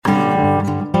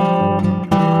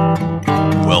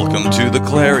Welcome to the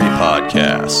Clary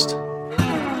Podcast,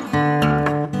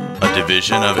 a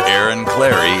division of Aaron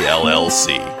Clary,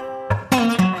 LLC.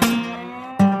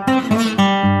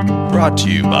 Brought to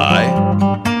you by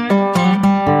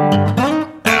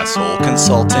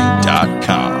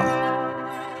AssholeConsulting.com.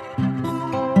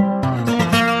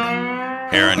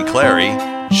 Aaron Clary,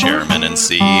 Chairman and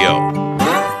CEO.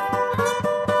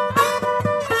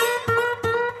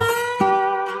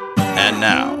 And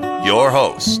now, your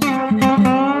host,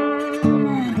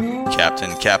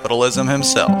 Captain Capitalism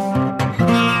himself,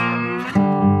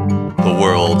 the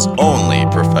world's only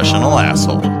professional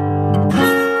asshole,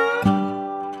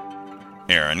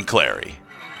 Aaron Clary.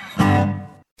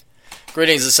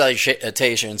 Greetings and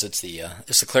salutations. It's the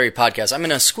Clary Podcast. I'm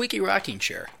in a squeaky rocking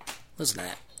chair. Listen to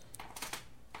that.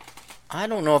 I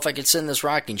don't know if I could sit in this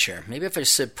rocking chair. Maybe if I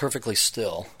sit perfectly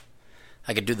still,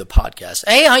 I could do the podcast.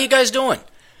 Hey, how you guys doing?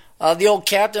 The old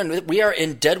captain. We are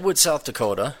in Deadwood, South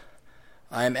Dakota.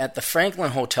 I'm at the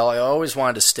Franklin Hotel. I always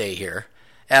wanted to stay here.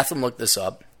 Atham looked this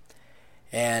up.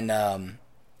 And I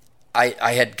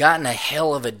had gotten a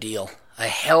hell of a deal.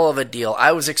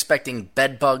 I was expecting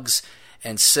bed bugs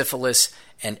and syphilis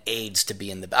and AIDS to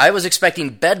be in the bed. I was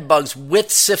expecting bed bugs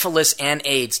with syphilis and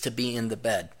AIDS to be in the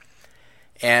bed.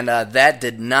 And that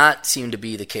did not seem to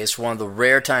be the case. For one of the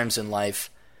rare times in life,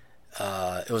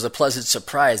 it was a pleasant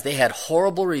surprise. They had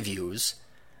horrible reviews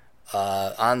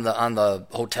on the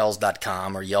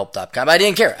hotels.com or yelp.com. I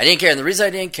didn't care. And the reason I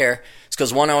didn't care is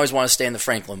because, one, I always want to stay in the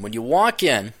Franklin. When you walk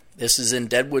in, this is in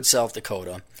Deadwood, South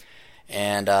Dakota,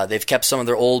 and they've kept some of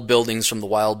their old buildings from the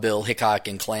Wild Bill Hickok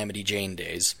and Calamity Jane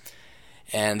days.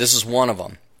 And this is one of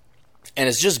them. And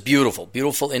it's just beautiful.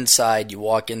 Beautiful inside. You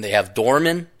walk in, they have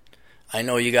doormen. I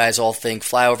know you guys all think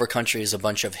flyover country is a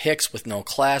bunch of hicks with no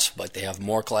class, but they have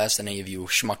more class than any of you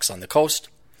schmucks on the coast.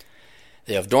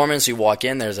 They have doormen, so you walk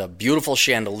in, there's a beautiful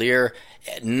chandelier,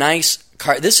 nice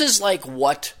car. This is like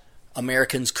what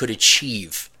Americans could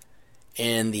achieve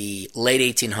in the late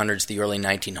 1800s, the early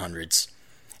 1900s.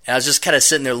 And I was just kind of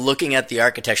sitting there looking at the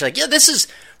architecture, like, yeah, this is,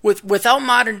 without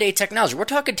modern day technology, we're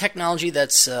talking technology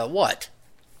that's,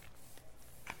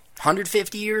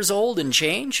 150 years old and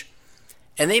change?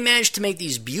 And they managed to make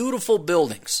these beautiful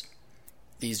buildings,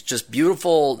 these just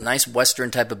beautiful, nice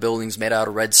Western type of buildings made out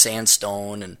of red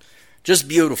sandstone and just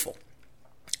beautiful.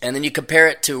 And then you compare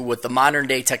it to with the modern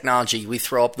day technology, we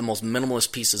throw up the most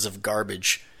minimalist pieces of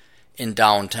garbage in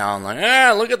downtown. Like,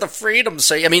 look at the Freedom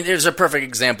Center. I mean, there's a perfect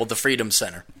example, the Freedom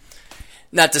Center.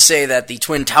 Not to say that the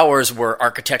Twin Towers were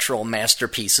architectural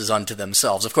masterpieces unto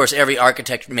themselves. Of course, every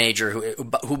architect major,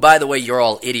 who by the way, you're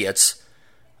all idiots.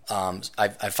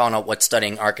 I found out what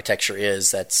studying architecture is.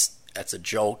 That's a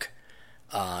joke.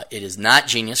 It is not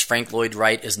genius. Frank Lloyd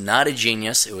Wright is not a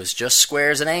genius. It was just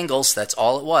squares and angles. That's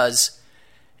all it was.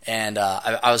 And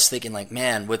I was thinking, like,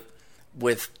 man, with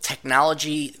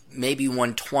technology, maybe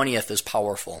 1/20th as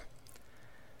powerful.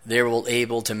 They were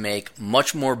able to make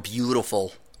much more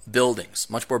beautiful buildings,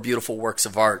 much more beautiful works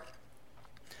of art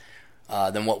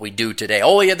than what we do today.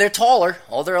 Oh, yeah, they're taller.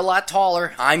 Oh, they're a lot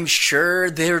taller. I'm sure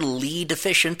they're lead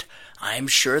efficient. I'm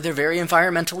sure they're very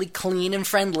environmentally clean and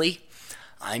friendly.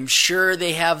 I'm sure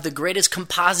they have the greatest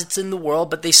composites in the world,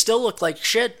 but they still look like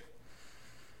shit.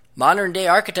 Modern day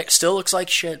architect still looks like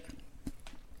shit.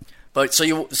 But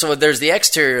so there's the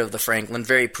exterior of the Franklin,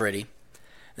 very pretty.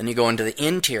 Then you go into the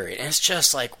interior, and it's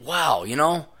just like, wow,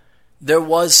 there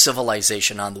was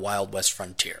civilization on the Wild West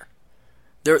frontier.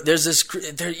 There's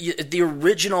the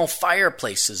original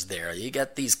fireplaces there. You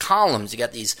got these columns, you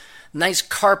got these nice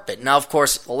carpet. Now, of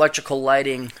course, electrical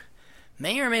lighting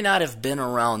may or may not have been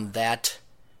around that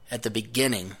at the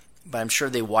beginning, but I'm sure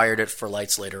they wired it for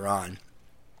lights later on.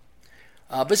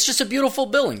 But it's just a beautiful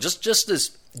building, just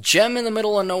this gem in the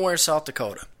middle of nowhere, South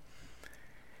Dakota.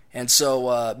 And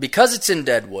so, because it's in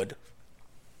Deadwood,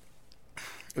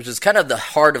 which is kind of the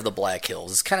heart of the Black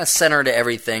Hills, it's kind of center to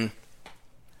everything.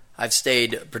 I stay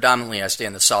in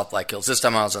the South Black Hills. This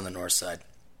time I was on the north side.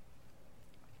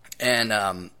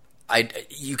 And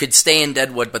you could stay in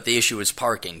Deadwood, but the issue is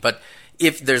parking. But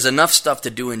if there's enough stuff to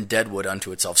do in Deadwood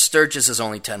unto itself, Sturgis is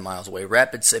only 10 miles away,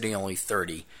 Rapid City only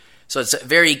 30. So it's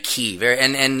very key.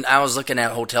 And I was looking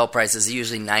at hotel prices,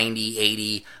 usually 90,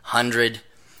 80, 100.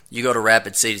 You go to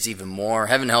Rapid City, it's even more.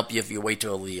 Heaven help you if you wait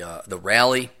till the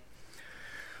rally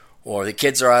or the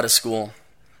kids are out of school.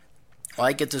 Well,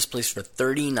 I get this place for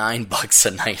 $39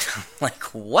 a night. I'm like,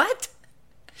 what?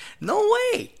 No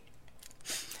way.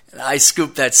 And I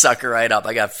scooped that sucker right up.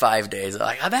 I got 5 days. I'm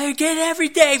like, I better get it every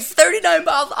day. $39.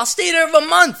 I'll stay there for a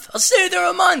month.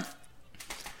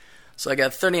 So I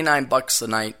got $39 a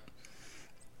night.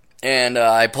 And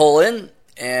I pull in,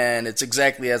 and it's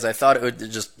exactly as I thought it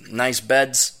would. Just nice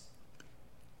beds,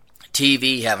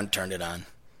 TV, haven't turned it on.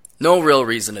 No real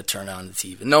reason to turn on the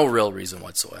TV. No real reason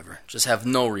whatsoever. Just have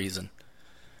no reason.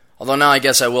 Although now I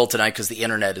guess I will tonight because the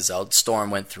internet is out. Storm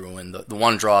went through, and the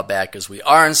one drawback is we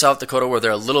are in South Dakota where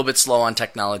they're a little bit slow on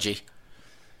technology.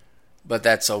 But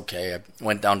that's okay. I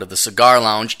went down to the cigar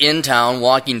lounge in town,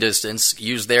 walking distance,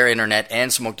 used their internet,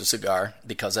 and smoked a cigar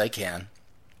because I can.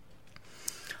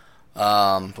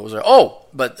 What was there? Oh,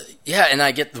 but yeah, and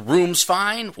I get the room's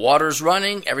fine, water's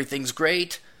running, everything's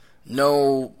great.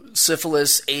 No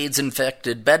syphilis, AIDS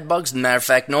infected bed bugs. Matter of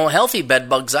fact, no healthy bed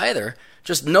bugs either.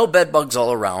 Just no bed bugs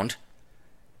all around.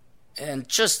 And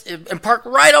park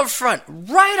right out front.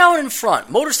 Right out in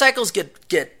front. Motorcycles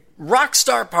get rock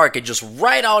star parking just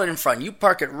right out in front. You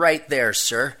park it right there,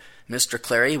 sir. Mr.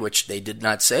 Clary, which they did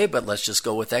not say, but let's just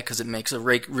go with that because it makes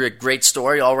a great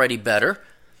story already better.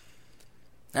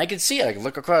 I can see it. I can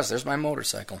look across. There's my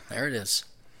motorcycle. There it is.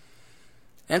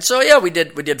 And so, yeah, we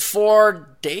did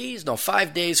 5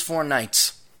 days, 4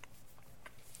 nights.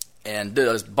 And did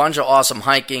a bunch of awesome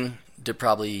hiking. Did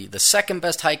probably the second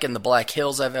best hike in the Black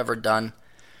Hills I've ever done.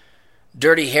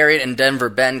 Dirty Harriet and Denver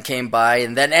Ben came by.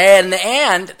 And then,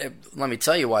 and let me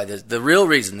tell you why. The real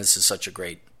reason this is such a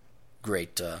great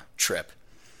trip.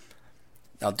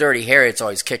 Now, Dirty Harriet's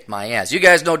always kicked my ass. You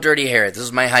guys know Dirty Harriet. This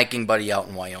is my hiking buddy out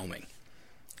in Wyoming.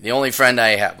 The only friend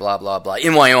I have, blah, blah, blah,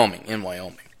 in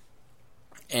Wyoming.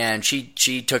 And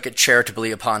she took it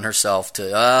charitably upon herself to,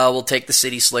 we'll take the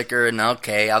city slicker, and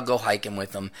okay, I'll go hiking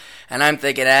with them. And I'm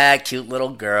thinking, cute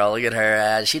little girl, look at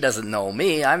her, she doesn't know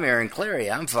me, I'm Aaron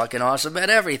Clary, I'm fucking awesome at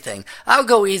everything. I'll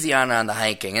go easy on the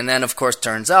hiking. And then, of course,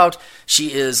 turns out,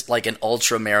 she is like an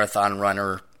ultra-marathon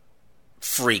runner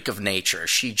freak of nature.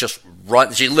 She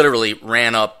literally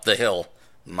ran up the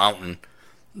mountain,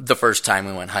 the first time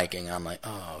we went hiking. I'm like,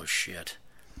 oh, shit.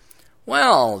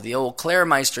 Well, the old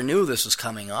Clairmeister knew this was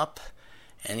coming up,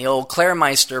 and the old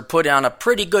Clairmeister put on a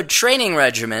pretty good training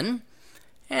regimen,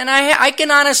 and I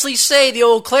can honestly say the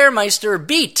old Clairmeister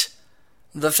beat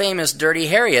the famous Dirty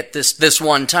Harriet this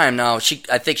one time. Now,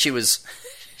 I think she was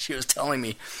telling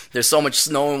me there's so much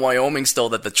snow in Wyoming still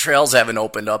that the trails haven't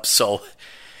opened up, so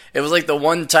it was like the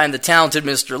one time the talented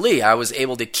Mr. Lee, I was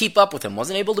able to keep up with him.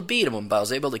 Wasn't able to beat him, but I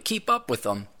was able to keep up with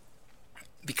him.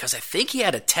 Because I think he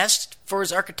had a test for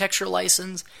his architecture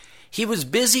license. He was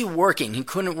busy working. He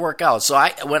couldn't work out. So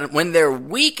when they're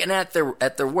weak and at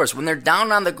their worst, when they're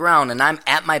down on the ground and I'm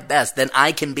at my best, then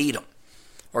I can beat them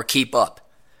or keep up.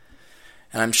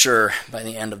 And I'm sure by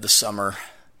the end of the summer,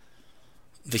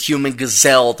 the human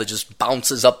gazelle that just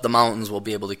bounces up the mountains will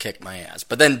be able to kick my ass.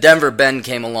 But then Denver Ben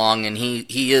came along, and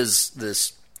he is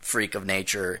this freak of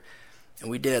nature.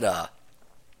 And we did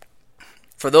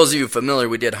for those of you familiar,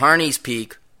 we did Harney's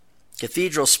Peak,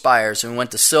 Cathedral Spires, and we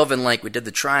went to Sylvan Lake. We did the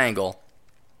Triangle.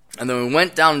 And then we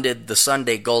went down and did the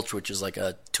Sunday Gulch, which is like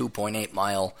a 2.8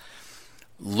 mile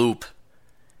loop.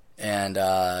 And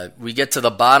we get to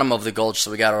the bottom of the gulch, so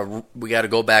we gotta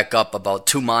go back up about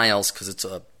 2 miles because it's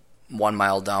a 1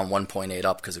 mile down, 1.8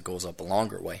 up because it goes up a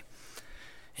longer way.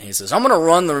 And he says, I'm going to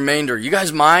run the remainder. You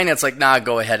guys mind? It's like, nah,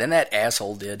 go ahead. And that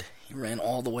asshole did. He ran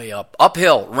all the way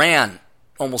uphill, ran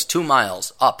almost 2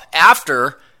 miles up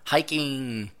after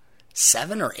hiking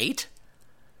 7 or 8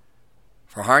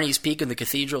 for Harney's Peak and the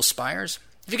Cathedral Spires.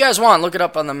 If you guys want, look it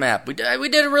up on the map. We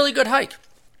did a really good hike.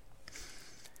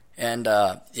 And,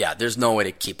 yeah, there's no way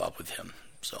to keep up with him.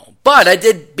 But I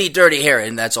did beat Dirty Harry,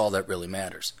 and that's all that really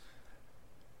matters.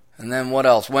 And then what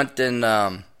else? Went and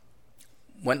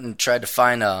tried to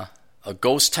find a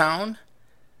ghost town.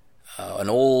 An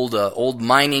old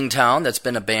mining town that's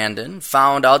been abandoned.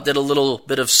 Found out, did a little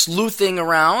bit of sleuthing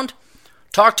around.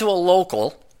 Talked to a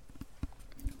local,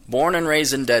 born and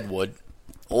raised in Deadwood,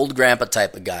 old grandpa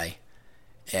type of guy.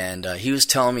 And he was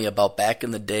telling me about back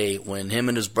in the day when him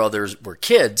and his brothers were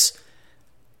kids,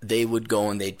 they would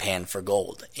go and they'd pan for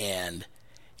gold. And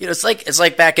it's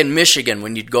like back in Michigan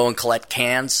when you'd go and collect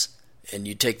cans. And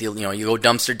you take you go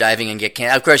dumpster diving and get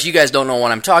cans. Of course, you guys don't know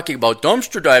what I'm talking about.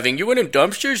 Dumpster diving. You went in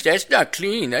dumpsters? That's not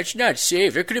clean. That's not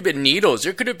safe. There could have been needles.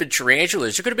 There could have been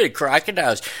tarantulas. There could have been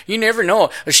crocodiles. You never know.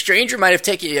 A stranger might have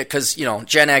taken you because,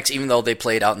 Gen X, even though they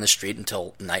played out in the street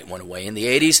until night went away in the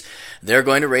 80s, they're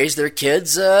going to raise their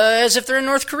kids as if they're in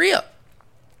North Korea.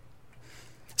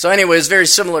 So anyway, it's very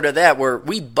similar to that where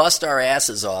we bust our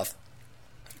asses off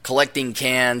collecting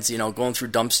cans, going through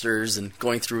dumpsters and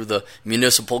going through the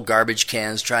municipal garbage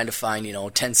cans, trying to find,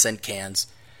 10-cent cans.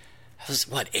 It was,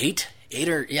 8? 8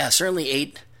 or, yeah, certainly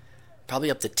 8,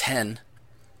 probably up to 10.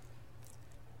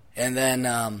 And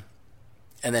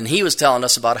then he was telling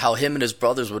us about how him and his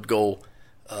brothers would go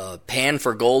pan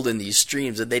for gold in these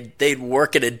streams, and they'd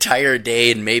work an entire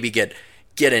day and maybe get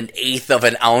get an eighth of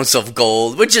an ounce of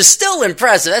gold, which is still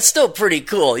impressive. That's still pretty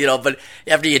cool, but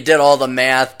after you did all the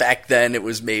math, back then it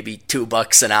was maybe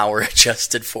 $2 an hour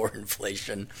adjusted for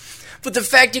inflation. But the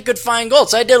fact you could find gold.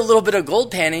 So I did a little bit of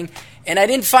gold panning, and I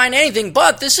didn't find anything,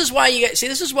 but this is why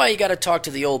you got to talk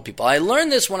to the old people. I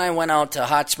learned this when I went out to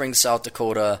Hot Springs, South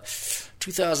Dakota,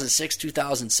 2006,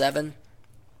 2007.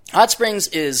 Hot Springs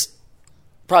is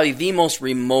probably the most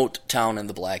remote town in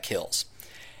the Black Hills.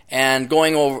 And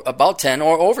going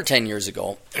over 10 years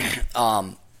ago,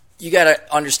 you got to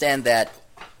understand that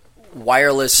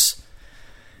wireless,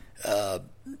 not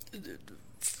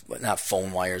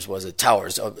phone wires, was it?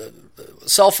 Towers,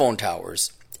 cell phone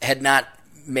towers had not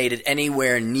made it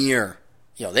anywhere near,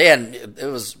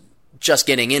 it was just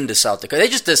getting into South Dakota. They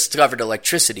just discovered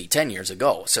electricity 10 years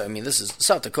ago. So,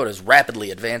 South Dakota is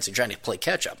rapidly advancing, trying to play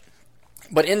catch up.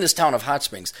 But in this town of Hot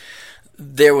Springs,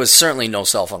 there was certainly no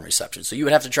cell phone reception. So you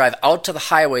would have to drive out to the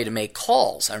highway to make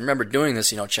calls. I remember doing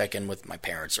this, check in with my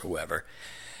parents or whoever.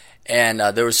 And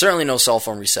there was certainly no cell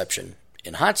phone reception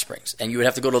in Hot Springs. And you would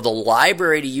have to go to the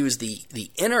library to use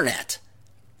the internet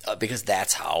because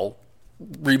that's how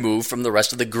removed from the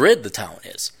rest of the grid the town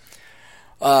is.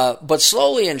 But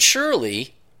slowly and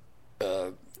surely,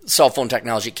 cell phone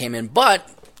technology came in. But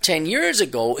 10 years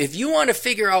ago, if you want to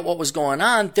figure out what was going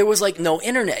on, there was no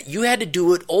internet. You had to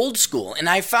do it old school. And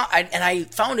I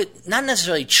found it not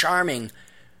necessarily charming,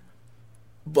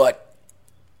 but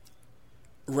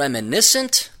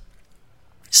reminiscent,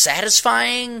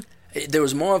 satisfying. There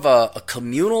was more of a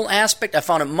communal aspect. I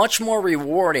found it much more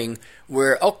rewarding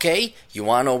where, okay, you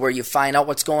want to know where you find out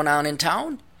what's going on in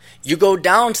town? You go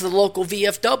down to the local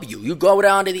VFW. You go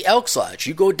down to the Elks Lodge.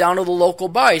 You go down to the local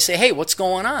bar. You say, hey, what's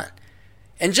going on?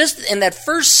 And just in that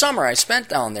first summer I spent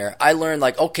down there, I learned,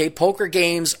 okay, poker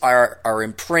games are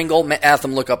in Pringle. Have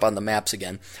them look up on the maps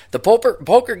again. The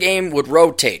poker game would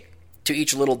rotate to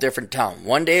each little different town.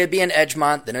 One day it'd be in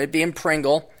Edgemont, then it'd be in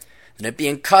Pringle, then it'd be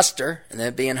in Custer, and then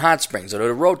it'd be in Hot Springs. It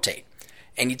would rotate.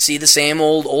 And you'd see the same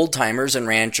old-timers and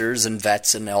ranchers and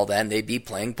vets and all that, and they'd be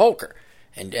playing poker.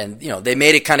 And they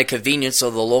made it kind of convenient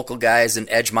so the local guys in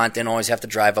Edgemont didn't always have to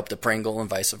drive up to Pringle and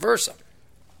vice versa.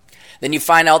 Then you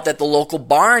find out that the local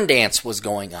barn dance was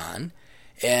going on,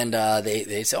 and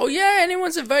they say, oh, yeah,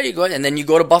 anyone's invited, you go ahead. And then you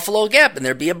go to Buffalo Gap, and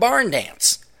there'd be a barn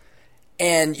dance.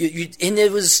 And and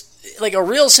it was like a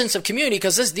real sense of community,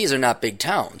 because these are not big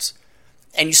towns.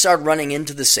 And you start running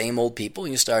into the same old people,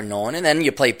 and you start knowing, and then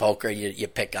you play poker, you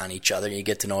pick on each other, and you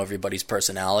get to know everybody's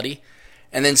personality.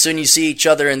 And then soon you see each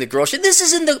other in the grocery. This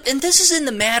is in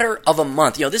the matter of a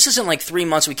month. This isn't like 3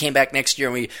 months. We came back next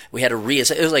year and we had a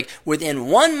reassess. It was like within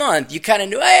 1 month you kind of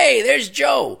knew. Hey, there's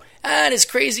Joe. And his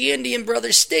crazy Indian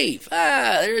brother Steve.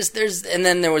 There's and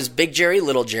then there was Big Jerry,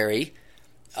 Little Jerry.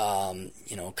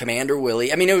 Commander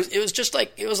Willie. It was just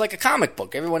like a comic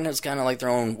book. Everyone has kind of like their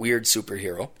own weird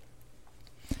superhero.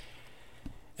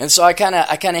 And so I kind of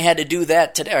had to do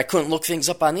that today. I couldn't look things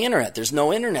up on the internet. There's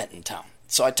no internet in town.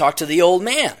 So I talked to the old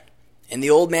man, and the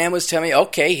old man was telling me,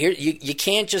 okay, here you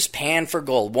can't just pan for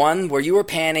gold. One, where you were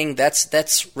panning,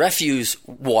 that's refuse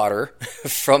water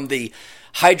from the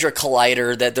hydro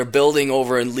collider that they're building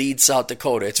over in Leeds, South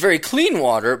Dakota. It's very clean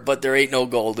water, but there ain't no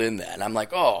gold in that. And I'm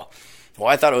like, oh, well,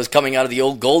 I thought it was coming out of the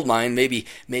old gold mine, maybe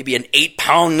an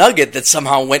 8-pound nugget that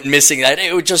somehow went missing. That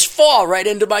it would just fall right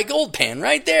into my gold pan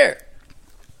right there.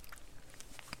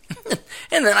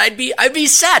 And then I'd be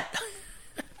set.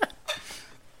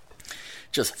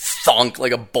 Just thunk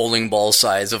like a bowling ball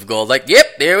size of gold. Like,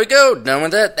 yep, there we go. Done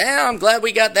with that. Yeah, I'm glad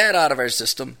we got that out of our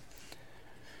system.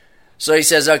 So he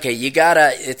says, okay, you're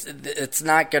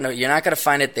not gonna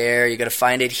find it there. You're gonna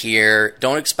find it here.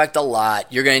 Don't expect a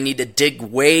lot. You're gonna need to dig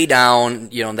way down.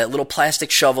 That little plastic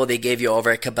shovel they gave you over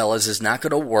at Cabela's is not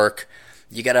gonna work.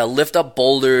 You gotta lift up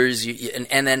boulders.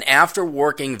 And then after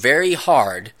working very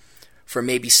hard for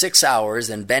maybe 6 hours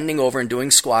and bending over and doing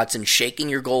squats and shaking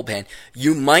your gold pan,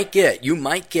 you might get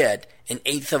an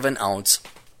eighth of an ounce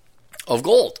of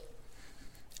gold.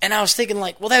 And I was thinking,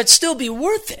 well, that would still be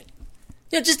worth it.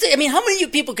 How many of you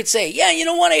people could say, yeah, you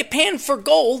know what, I panned for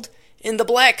gold in the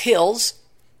Black Hills,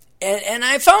 and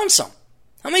I found some.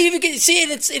 How many of you can see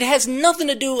it? It has nothing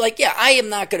to do,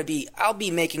 I'll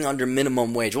be making under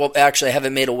minimum wage. Well, actually, I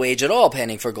haven't made a wage at all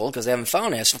panning for gold because I haven't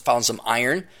found it. I found some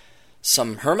iron.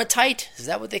 Some hematite, is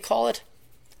that what they call it?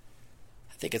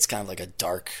 I think it's kind of like a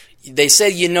dark. They say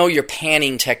your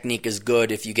panning technique is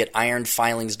good if you get iron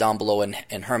filings down below and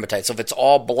hematite. So if it's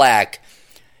all black,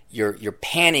 your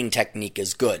panning technique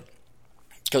is good.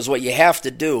 Because what you have to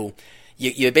do,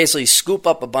 you basically scoop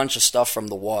up a bunch of stuff from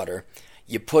the water.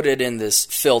 You put it in this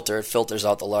filter. It filters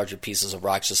out the larger pieces of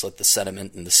rocks, just let the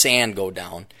sediment and the sand go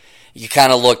down. You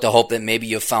kind of look to hope that maybe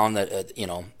you found that a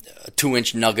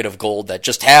 2-inch nugget of gold that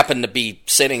just happened to be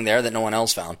sitting there that no one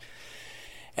else found.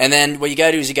 And then what you got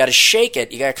to do is you got to shake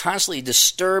it. You got to constantly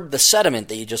disturb the sediment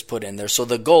that you just put in there. So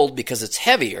the gold, because it's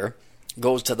heavier,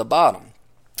 goes to the bottom.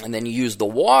 And then you use the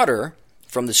water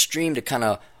from the stream to kind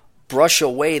of brush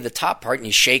away the top part. And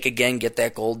you shake again, get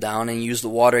that gold down. And you use the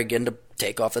water again to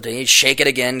take off the thing. You shake it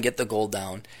again, get the gold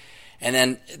down. And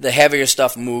then the heavier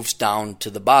stuff moves down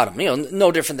to the bottom.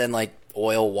 No different than like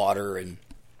oil, water, and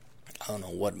I don't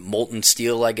know what, molten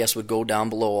steel, I guess, would go down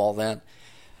below all that.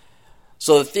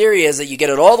 So the theory is that you get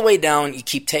it all the way down, you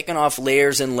keep taking off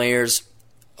layers and layers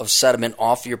of sediment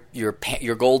off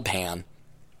your gold pan,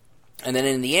 and then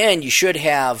in the end you should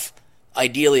have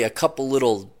ideally a couple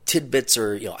little tidbits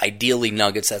or ideally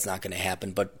nuggets. That's not going to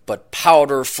happen, but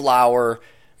powder, flour,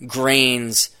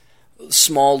 grains,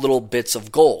 small little bits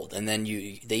of gold, and then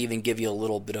they even give you a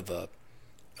little bit of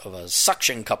a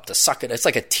suction cup to suck it. It's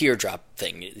like a teardrop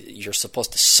thing. You're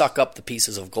supposed to suck up the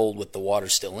pieces of gold with the water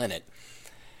still in it.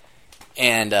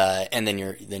 And then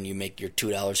you make your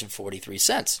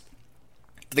 $2.43.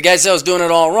 The guy said I was doing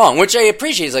it all wrong, which I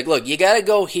appreciate. He's like, look, you got to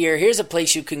go here. Here's a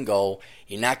place you can go.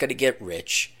 You're not going to get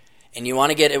rich, and you want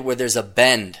to get it where there's a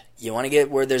bend. You want to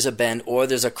get where there's a bend or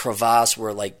there's a crevasse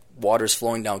where like water's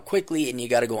flowing down quickly, and you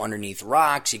got to go underneath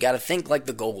rocks. You got to think like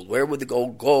the gold. Where would the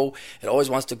gold go? It always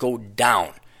wants to go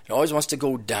down. It always wants to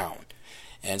go down.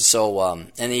 And so,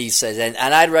 and he says, and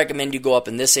I'd recommend you go up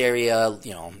in this area.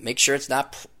 Make sure it's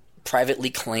not privately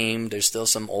claimed. There's still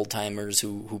some old timers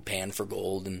who pan for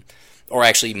gold, or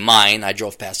actually mine. I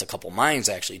drove past a couple mines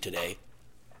actually today.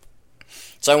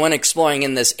 So I went exploring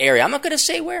in this area. I'm not going to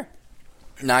say where.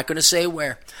 Not going to say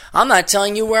where. I'm not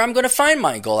telling you where I'm going to find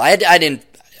my gold. I didn't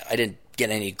get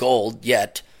any gold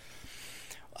yet.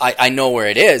 I know where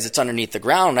it is. It's underneath the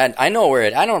ground. I know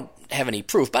where I don't have any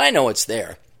proof, but I know it's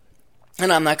there.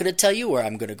 And I'm not going to tell you where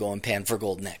I'm going to go and pan for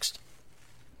gold next.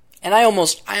 And I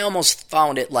almost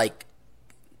found it like,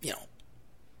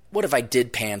 what if I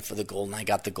did pan for the gold and I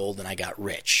got the gold and I got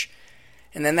rich?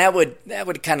 And then that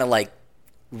would kind of like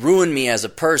ruin me as a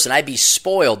person. I'd be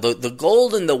spoiled. The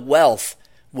gold and the wealth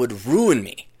would ruin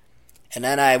me. And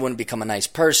then I wouldn't become a nice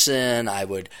person.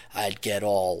 I'd get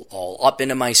all up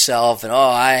into myself and,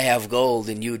 I have gold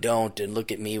and you don't, and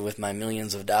look at me with my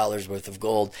millions of dollars worth of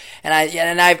gold. And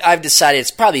I've decided it's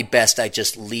probably best I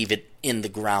just leave it in the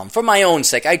ground for my own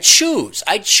sake. I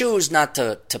choose not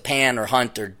to pan or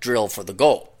hunt or drill for the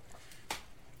gold.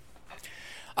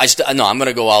 I'm going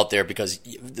to go out there because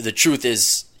the truth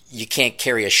is you can't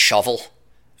carry a shovel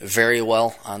very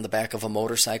well on the back of a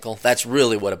motorcycle. That's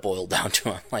really what it boiled down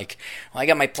to. I'm like, I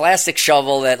got my plastic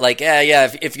shovel that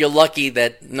if you're lucky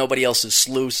that nobody else's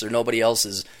sluice or nobody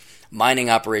else's mining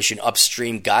operation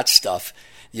upstream got stuff,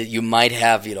 you might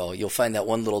have, you'll find that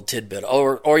one little tidbit.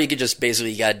 Or you could just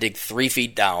basically, you got to dig 3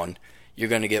 feet down. You're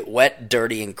going to get wet,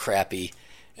 dirty, and crappy.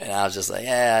 And I was just like,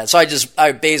 So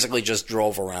I basically just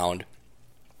drove around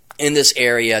in this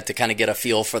area to kind of get a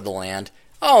feel for the land.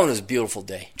 Oh, it was a beautiful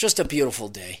day. Just a beautiful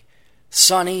day.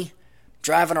 Sunny,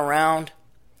 driving around.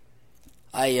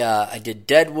 I did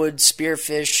deadwood,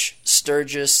 spearfish,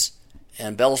 sturgis,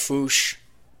 and bellfouche.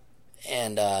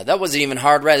 And that wasn't even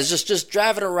hard ride. It's just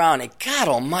driving around. And God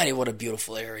almighty, what a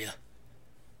beautiful area.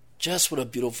 Just what a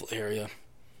beautiful area.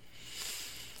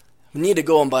 We need to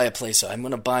go and buy a place. I'm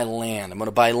going to buy land. I'm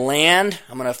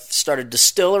going to start a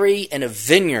distillery and a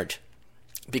vineyard.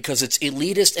 Because it's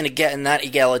elitist and not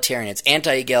egalitarian. It's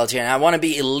anti-egalitarian. I want to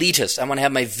be elitist. I want to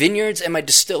have my vineyards and my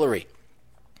distillery.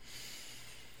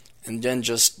 And then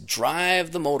just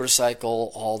drive the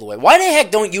motorcycle all the way. Why the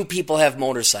heck don't you people have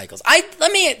motorcycles?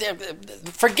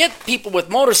 Forget people with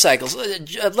motorcycles.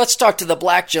 Let's talk to the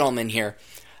black gentleman here.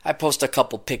 I post a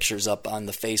couple pictures up on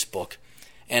the Facebook.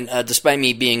 And despite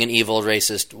me being an evil,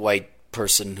 racist, white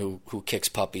person who kicks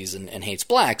puppies and hates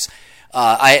blacks,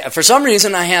 for some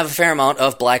reason, I have a fair amount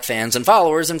of black fans and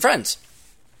followers and friends.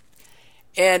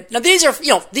 And now these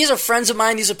are friends of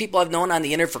mine. These are people I've known on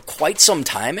the internet for quite some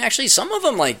time. Actually, some of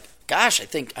them, I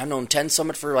think I've known Ten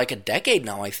Summit for like a decade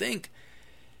now, I think.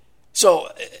 So,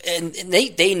 and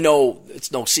they know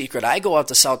it's no secret. I go out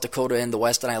to South Dakota and the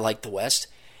West, and I like the West.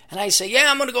 And I say,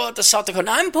 I'm going to go out to South Dakota.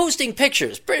 Now, I'm posting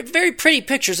pictures, very pretty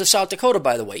pictures of South Dakota,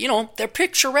 by the way. They're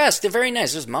picturesque. They're very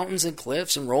nice. There's mountains and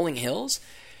cliffs and rolling hills.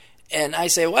 And I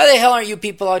say, why the hell aren't you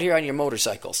people out here on your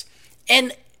motorcycles?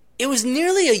 And it was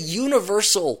nearly a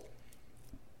universal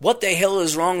what the hell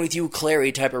is wrong with you,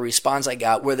 Clary type of response I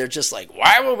got, where they're just like,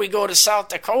 why would we go to South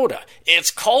Dakota? It's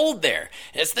cold there.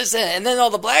 It's this, and then all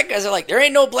the black guys are like, there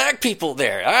ain't no black people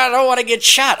there. I don't want to get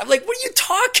shot. I'm like, what are you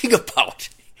talking about?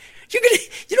 You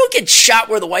don't get shot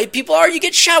where the white people are. You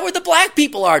get shot where the black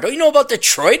people are. Don't you know about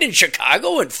Detroit and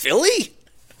Chicago and Philly?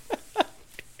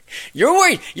 You're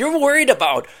worried. You're worried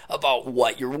about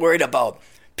what? You're worried about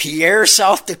Pierre,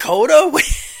 South Dakota?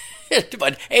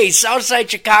 But hey, Southside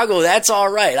Chicago, that's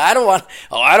all right. I don't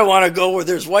want to go where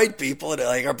there's white people. And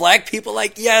like, are black people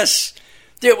like, yes.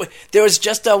 There was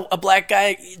just a black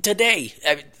guy today.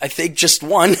 I think just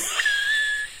one.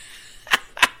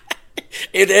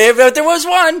 There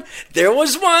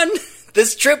was one.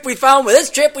 This trip we found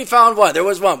one. There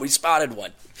was one. We spotted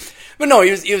one. But no,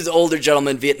 he was an older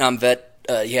gentleman, Vietnam vet.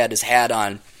 He had his hat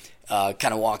on,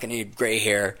 kind of walking. He had gray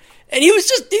hair. And he was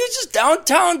just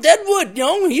downtown Deadwood,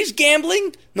 he's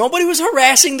gambling. Nobody was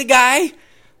harassing the guy.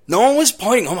 No one was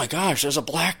pointing, oh my gosh, there's a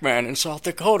black man in South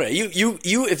Dakota.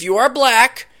 If you are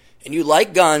black and you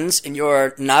like guns and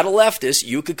you're not a leftist,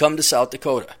 you could come to South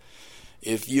Dakota.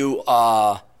 If you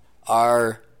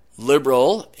are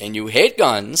liberal and you hate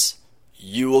guns,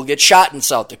 you will get shot in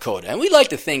South Dakota. And we'd like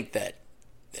to think that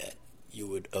you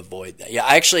would avoid that. Yeah,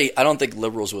 actually, I don't think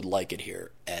liberals would like it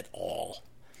here at all.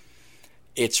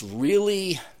 It's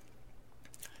really,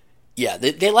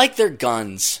 they like their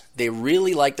guns. They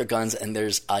really like their guns, and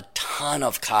there's a ton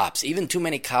of cops, even too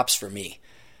many cops for me.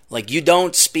 Like, you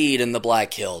don't speed in the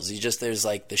Black Hills. There's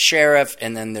like the sheriff,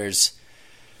 and then there's,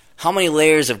 how many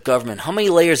layers of government, how many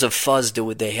layers of fuzz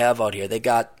do they have out here? They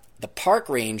got the park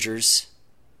rangers,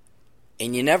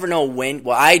 and you never know when,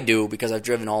 well, I do because I've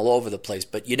driven all over the place,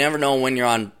 but you never know when you're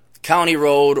on county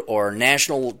road or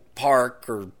national park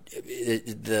or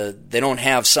they don't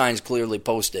have signs clearly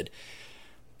posted.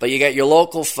 But you got your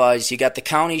local fuzz, you got the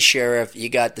county sheriff, you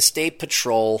got the state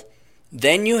patrol,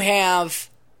 then you have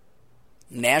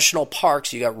national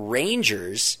parks, you got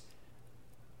rangers,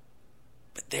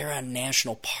 but they're on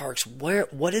national parks.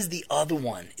 What is the other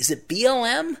one? Is it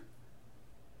BLM?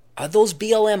 Are those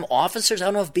BLM officers? I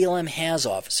don't know if BLM has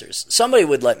officers. Somebody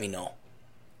would let me know.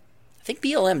 I think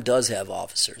BLM does have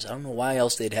officers. I don't know why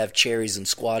else they'd have cherries and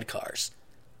squad cars.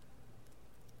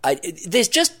 There's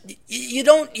just, you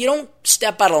don't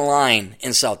step out of line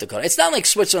in South Dakota. It's not like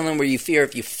Switzerland where you fear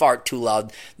if you fart too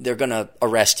loud, they're going to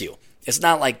arrest you. It's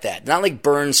not like that. Not like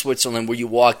Bern, Switzerland, where you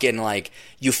walk in like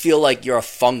you feel like you're a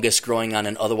fungus growing on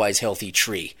an otherwise healthy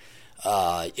tree.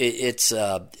 You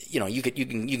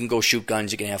can go shoot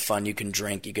guns, you can have fun, you can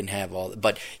drink, you can have all,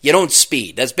 but you don't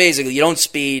speed. That's basically, you don't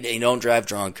speed and you don't drive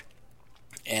drunk.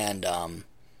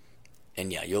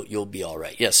 And yeah, you'll be all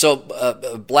right. Yeah, so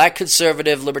black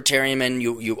conservative libertarian men,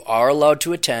 you are allowed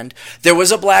to attend. There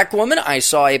was a black woman. I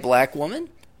saw a black woman.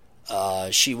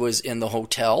 She was in the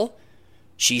hotel.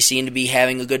 She seemed to be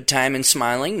having a good time and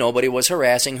smiling. Nobody was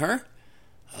harassing her.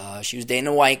 She was dating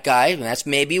a white guy, and that's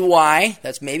maybe why.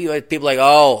 That's maybe why people are like,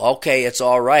 oh, okay, it's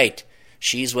all right.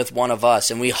 She's with one of us,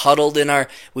 and we huddled in our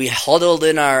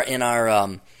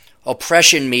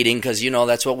oppression meeting, because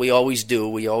that's what we always do.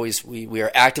 We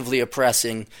are actively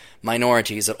oppressing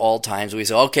minorities at all times. We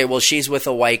say, okay, well, she's with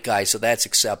a white guy, so that's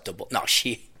acceptable. No,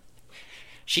 she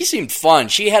seemed fun.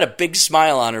 She had a big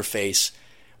smile on her face.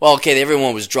 Well, okay,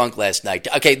 everyone was drunk last night.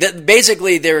 Okay,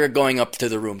 basically they were going up to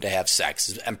the room to have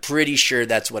sex. I'm pretty sure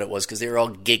that's what it was, because they were all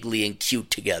giggly and cute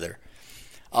together.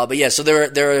 But yeah, so there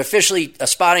were officially a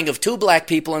spotting of 2 black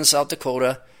people in South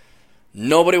Dakota.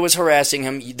 Nobody was harassing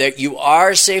him. You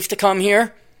are safe to come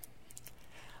here.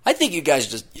 I think you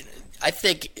guys I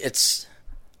think it's,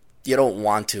 you don't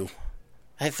want to.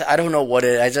 I don't know what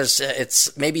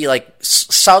it's maybe like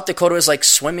South Dakota is like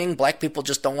swimming. Black people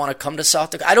just don't want to come to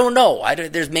South Dakota. I don't know.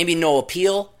 There's maybe no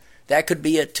appeal. That could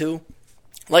be it too.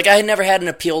 Like, I had never had an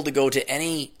appeal to go to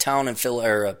any town in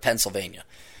Pennsylvania.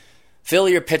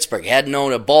 Philly or Pittsburgh, had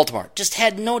no, Baltimore, just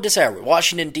had no desire.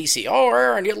 Washington, D.C. Oh,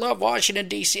 Aaron, you love Washington,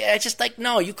 D.C. I just like,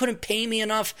 no, you couldn't pay me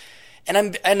enough.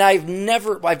 And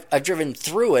I've driven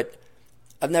through it.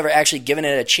 I've never actually given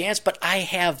it a chance, but I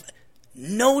have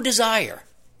no desire,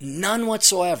 none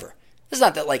whatsoever. It's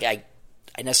not that like I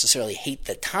necessarily hate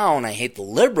the town, I hate the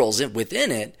liberals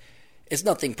within it. It's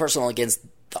nothing personal against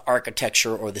the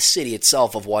architecture or the city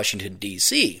itself of Washington,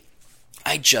 D.C.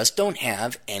 I just don't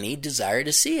have any desire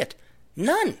to see it.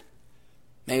 None.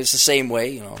 Maybe it's the same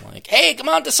way, like, hey, come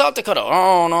on to South Dakota.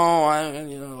 Oh,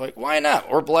 no, like, why not?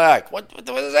 We're black. What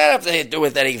does that have to do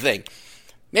with anything?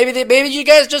 Maybe you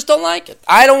guys just don't like it.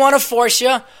 I don't want to force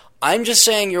you. I'm just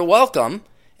saying you're welcome.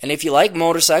 And if you like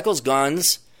motorcycles,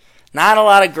 guns, Not a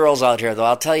lot of girls out here, though,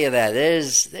 I'll tell you that.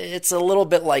 It's a little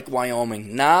bit like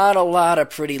Wyoming. Not a lot of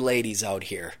pretty ladies out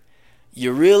here.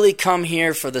 You really come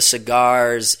here for the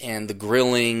cigars and the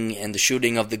grilling and the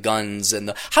shooting of the guns and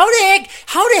the... How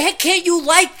the heck can't you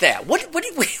like that? What do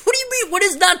you mean? What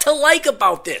is not to like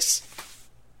about this?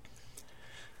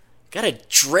 Gotta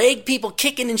drag people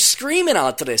kicking and screaming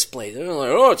out to this place. They're like,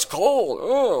 oh, it's cold.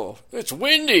 Oh, it's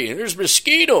windy. There's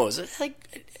mosquitoes. It's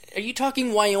like, are you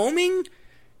talking Wyoming?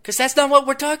 Because that's not what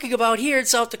we're talking about here in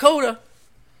South Dakota.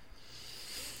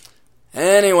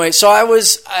 Anyway, so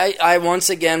I once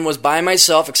again was by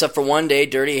myself, except for one day.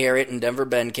 Dirty Harriet and Denver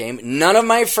Ben came. None of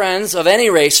my friends of any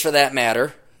race, for that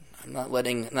matter. I'm not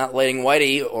letting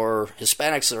Whitey or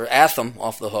Hispanics or Atham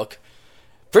off the hook.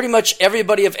 Pretty much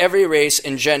everybody of every race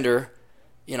and gender,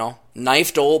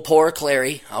 knifed old poor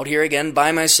Clary out here again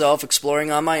by myself,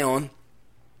 exploring on my own.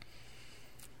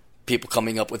 People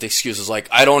coming up with excuses like,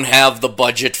 I don't have the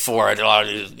budget for it.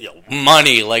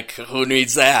 Money, like, who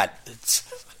needs that?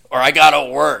 Or I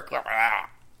gotta work.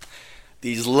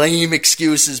 These lame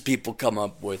excuses people come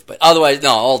up with. But otherwise,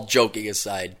 no, all joking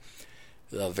aside,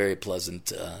 a very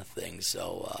pleasant thing.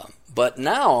 So, but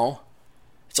now,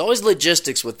 it's always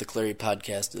logistics with the Clary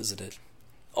podcast, isn't it?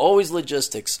 Always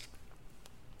logistics.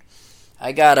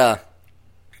 I gotta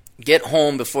get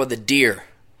home before the deer.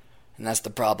 And that's the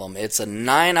problem. It's a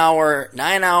 9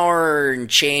 hour and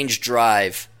change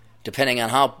drive, depending on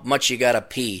how much you gotta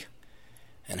pee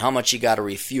and how much you gotta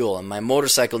refuel. And my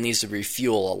motorcycle needs to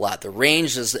refuel a lot. The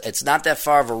range it's not that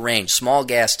far of a range, small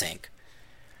gas tank.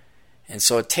 And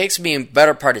so it takes me a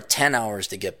better part of 10 hours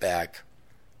to get back.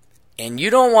 And you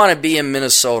don't want to be in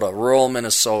Minnesota, rural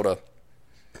Minnesota,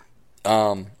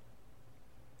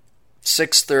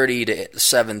 6:30 to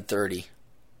 7:30.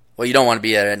 Well, you don't want to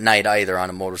be at night either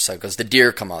on a motorcycle because the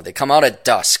deer come out. They come out at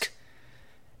dusk.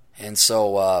 And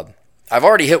so I've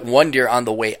already hit one deer on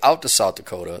the way out to South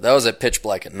Dakota. That was at pitch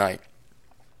black at night.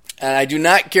 And I do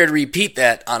not care to repeat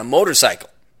that on a motorcycle.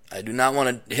 I do not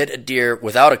want to hit a deer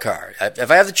without a car. If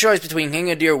I have the choice between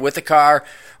hitting a deer with a car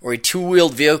or a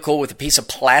two-wheeled vehicle with a piece of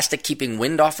plastic keeping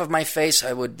wind off of my face,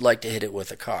 I would like to hit it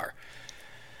with a car.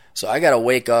 So I got to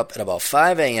wake up at about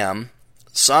 5 a.m.,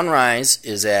 sunrise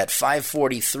is at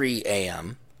 5:43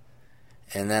 a.m.,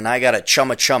 and then I got to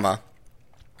chumma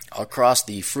across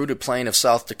the fruited plain of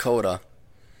South Dakota,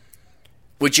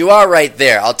 which you are right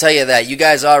there. I'll tell you that. You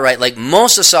guys are right. Like,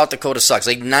 most of South Dakota sucks.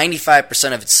 Like,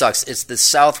 95% of it sucks. It's the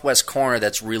southwest corner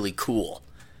that's really cool.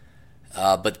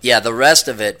 But, yeah, the rest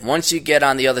of it, once you get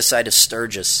on the other side of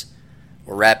Sturgis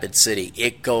or Rapid City,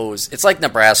 it's like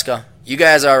Nebraska. You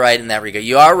guys are right in that regard.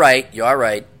 You are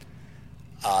right.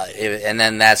 And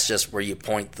then that's just where you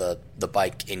point the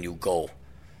bike and you go.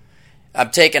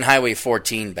 I'm taking Highway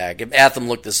 14 back. If Atham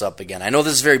looked this up again. I know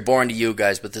this is very boring to you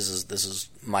guys, but this is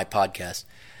my podcast.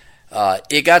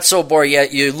 It got so boring. Yeah,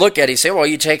 you look at it, you say, well,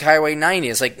 you take Highway 90.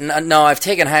 It's like, no, I've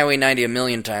taken Highway 90 a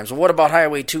million times. Well, what about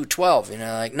Highway 212?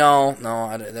 Like, no,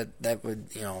 that would,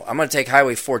 I'm going to take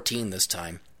Highway 14 this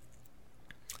time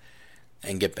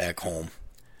and get back home.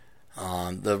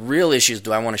 The real issue is,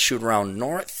 do I want to shoot around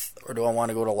north, or do I want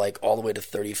to go to all the way to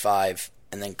 35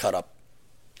 and then cut up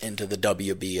into the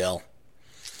WBL?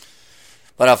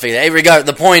 But I'll figure that.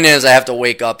 The point is, I have to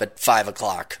wake up at 5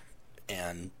 o'clock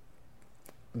and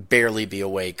barely be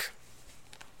awake,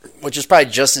 which is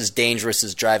probably just as dangerous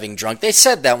as driving drunk. They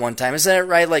said that one time. Isn't it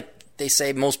right? Like, they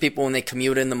say most people when they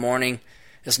commute in the morning,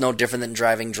 it's no different than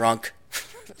driving drunk,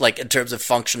 like in terms of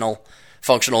functional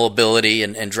ability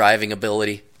and driving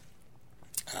ability.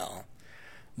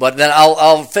 But then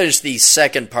I'll finish the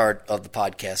second part of the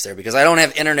podcast there because I don't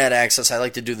have internet access. I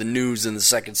like to do the news in the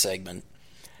second segment.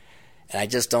 And I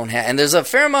just don't have... And there's a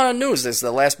fair amount of news. There's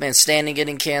The Last Man Standing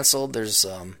getting canceled. There's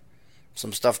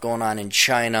some stuff going on in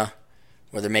China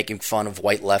where they're making fun of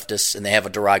white leftists, and they have a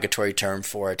derogatory term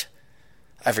for it.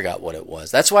 I forgot what it was.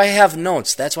 That's why I have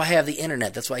notes. That's why I have the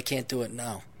internet. That's why I can't do it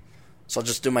now. So I'll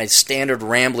just do my standard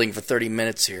rambling for 30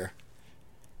 minutes here,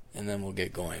 and then we'll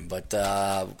get going. But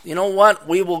you know what?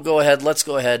 Let's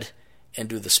go ahead and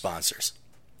do the sponsors.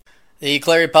 The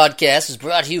Clary Podcast is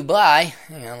brought to you by,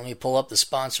 hang on, let me pull up the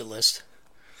sponsor list.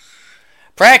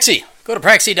 Praxi. Go to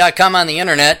Praxi.com on the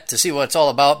internet to see what it's all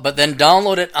about, but then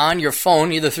download it on your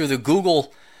phone, either through the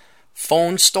Google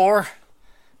phone store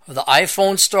or the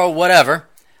iPhone store, whatever.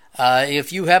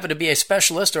 If you happen to be a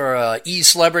specialist or a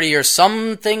e-celebrity or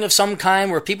something of some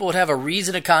kind where people would have a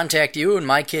reason to contact you, in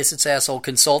my case it's Asshole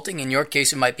Consulting, in your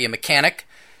case it might be a mechanic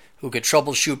who could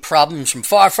troubleshoot problems from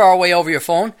far, far away over your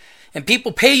phone, and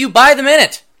people pay you by the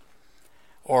minute,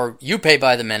 or you pay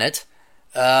by the minute,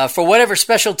 For whatever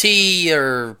specialty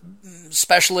or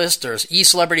specialist or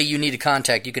e-celebrity you need to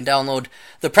contact, you can download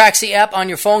the Praxi app on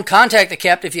your phone. Contact the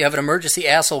Captain if you have an emergency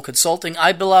asshole consulting.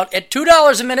 I bill out at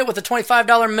 $2 a minute with a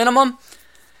 $25 minimum.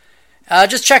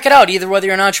 Just check it out, either whether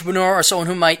you're an entrepreneur or someone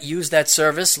who might use that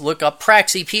service. Look up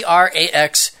Praxi,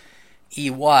 Praxey.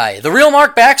 The Real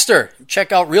Mark Baxter.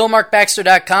 Check out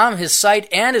realmarkbaxter.com, his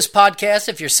site, and his podcast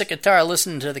if you're sick and tired of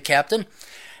listening to the Captain.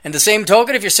 And the same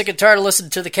token, if you're sick and tired of listening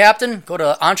to the Captain, go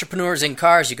to Entrepreneurs in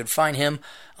Cars. You can find him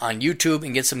on YouTube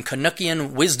and get some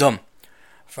Canuckian wisdom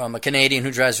from a Canadian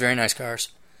who drives very nice cars.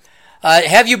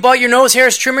 Have you bought your nose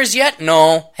hairs trimmers yet?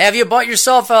 No. Have you bought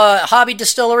yourself a hobby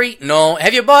distillery? No.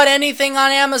 Have you bought anything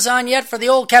on Amazon yet for the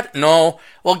old Captain? No.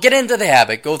 Well, get into the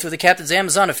habit. Go through the Captain's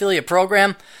Amazon affiliate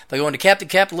program by going to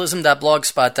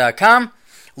captaincapitalism.blogspot.com.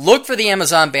 Look for the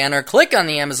Amazon banner. Click on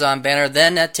the Amazon banner.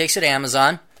 Then that takes you to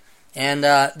Amazon. And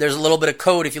there's a little bit of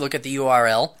code if you look at the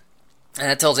URL.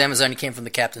 And it tells Amazon you came from the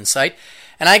Captain's site.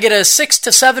 And I get a 6 to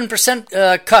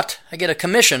 7% cut. I get a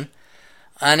commission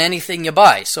on anything you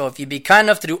buy. So if you'd be kind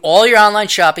enough to do all your online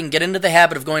shopping, get into the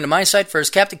habit of going to my site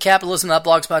first,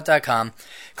 captaincapitalism.blogspot.com,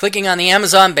 clicking on the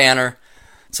Amazon banner.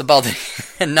 It's about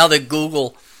and now that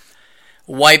Google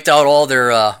wiped out all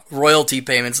their royalty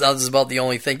payments, now this is about the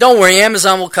only thing. Don't worry,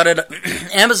 Amazon will cut it.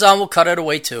 Amazon will cut it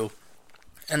away too.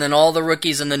 And then all the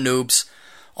rookies and the noobs,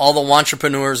 all the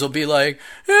entrepreneurs will be like,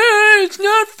 it's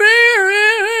not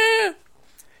fair.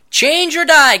 Change or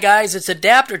die, guys. It's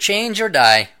adapt or change or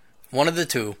die. One of the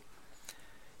two.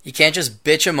 You can't just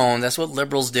bitch and moan. That's what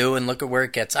liberals do, and look at where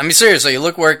it gets. I mean, seriously, you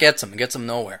look where it gets them. It gets them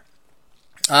nowhere.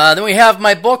 Then we have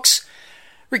my books.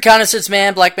 Reconnaissance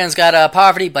Man, Black Man's Guide to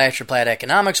Poverty, Bachelor Plaid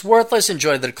Economics, Worthless,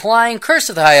 Enjoy the Decline, Curse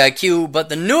of the High IQ, but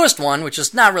the newest one, which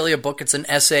is not really a book, it's an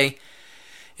essay,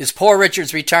 is Poor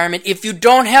Richard's Retirement. If you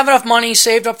don't have enough money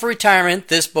saved up for retirement,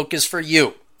 this book is for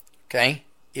you. Okay?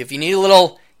 If you need a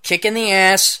little kick in the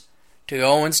ass to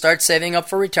go and start saving up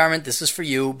for retirement, this is for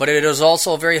you. But it is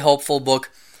also a very hopeful book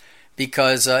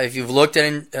because if you've looked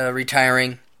at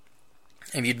retiring,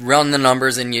 if you run the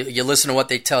numbers and you listen to what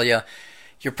they tell you,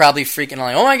 you're probably freaking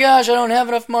like, oh my gosh, I don't have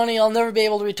enough money, I'll never be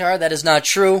able to retire. That is not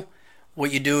true.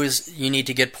 What you do is you need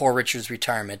to get Poor Richard's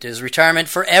Retirement. It is retirement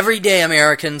for everyday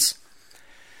Americans.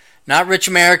 Not rich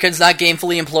Americans, not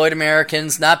gainfully employed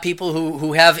Americans, not people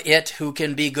who have who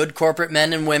can be good corporate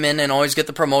men and women and always get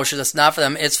the promotion. That's not for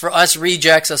them. It's for us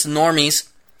rejects, us normies.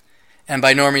 And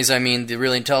by normies, I mean the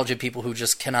really intelligent people who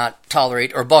just cannot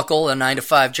tolerate or buckle a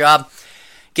 9-to-5 job.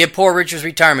 Get Poor Richard's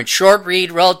Retirement. Short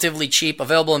read, relatively cheap,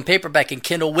 available in paperback and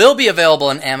Kindle. Will be available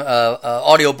in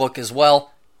audiobook as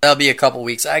well. That'll be a couple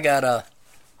weeks. I gotta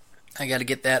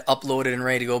get that uploaded and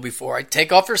ready to go before I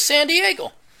take off for San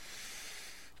Diego.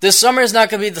 This summer is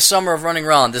not going to be the summer of running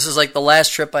around. This is like the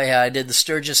last trip I had. I did the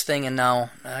Sturgis thing, and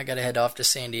now I got to head off to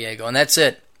San Diego, and that's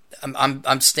it.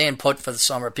 I'm staying put for the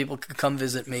summer. People can come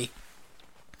visit me.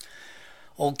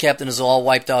 Old Captain is all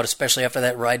wiped out, especially after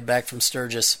that ride back from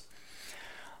Sturgis.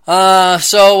 Poor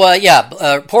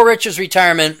Richard's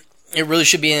Retirement. It really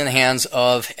should be in the hands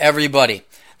of everybody.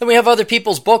 Then we have other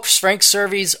people's books. Frank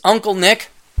Servy's Uncle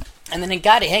Nick, and then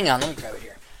hang on, let me grab it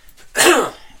here.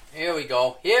 Here we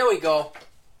go.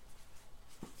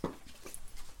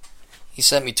 He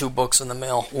sent me 2 books in the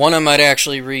mail. One I might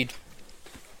actually read.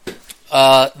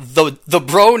 The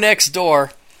Bro Next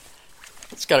Door.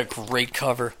 It's got a great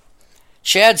cover.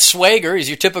 Chad Swager is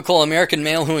your typical American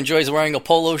male who enjoys wearing a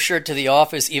polo shirt to the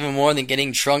office even more than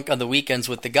getting drunk on the weekends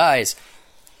with the guys.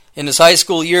 In his high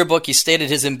school yearbook, he stated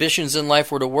his ambitions in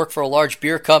life were to work for a large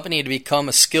beer company and to become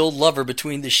a skilled lover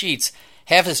between the sheets.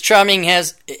 Half as charming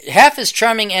as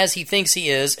he thinks he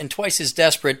is, and twice as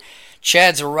desperate,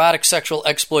 Chad's erotic sexual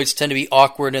exploits tend to be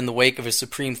awkward in the wake of his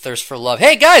supreme thirst for love.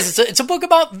 Hey guys, it's a book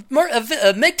about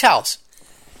MGTOWs.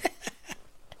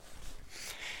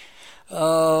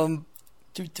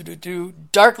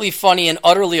 Darkly funny and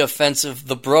utterly offensive,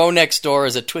 The Bro Next Door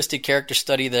is a twisted character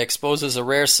study that exposes a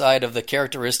rare side of the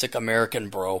characteristic American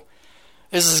bro.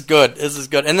 This is good.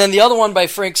 And then the other one by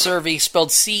Frank Servy, spelled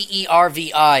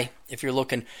Cervi, if you're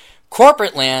looking.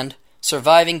 Corporate Land,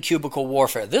 Surviving Cubicle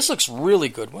Warfare. This looks really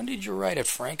good. When did you write it,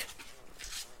 Frank?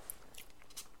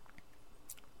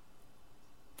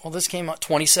 Well, this came out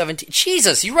 2017.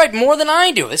 Jesus, you write more than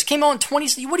I do. This came out in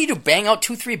 20... What do you do, bang out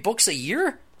 2-3 books a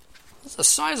year? This is a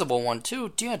sizable one,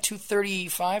 too. Do you have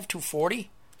 235, 240?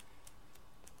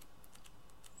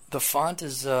 The font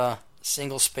is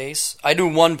single space. I do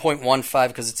 1.15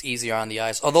 because it's easier on the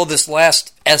eyes. Although this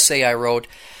last essay I wrote,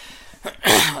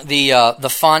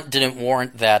 the font didn't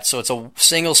warrant that, so it's a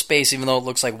single space even though it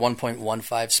looks like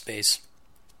 1.15 space.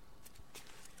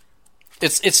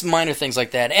 It's minor things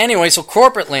like that. Anyway, so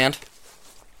Corporate Land,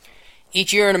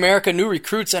 Each year in America, new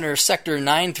recruits enter Sector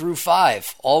 9 through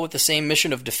 5, all with the same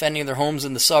mission of defending their homes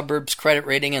in the suburbs, credit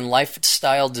rating, and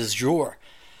lifestyle du jour.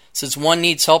 Since one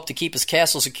needs help to keep his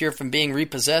castle secure from being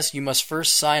repossessed, you must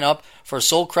first sign up for a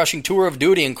soul-crushing tour of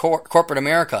duty in corporate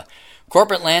America.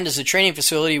 Corporate Land is a training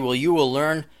facility where you will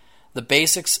learn the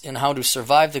basics in how to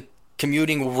survive the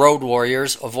commuting road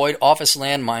warriors, avoid office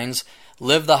landmines,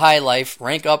 live the high life,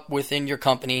 rank up within your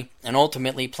company, and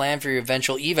ultimately plan for your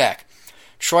eventual evac.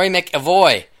 Troy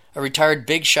McAvoy, a retired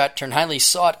big shot turned highly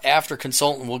sought-after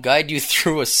consultant, will guide you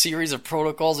through a series of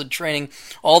protocols and training,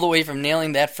 all the way from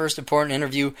nailing that first important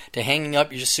interview to hanging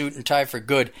up your suit and tie for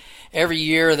good. Every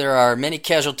year there are many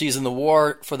casualties in the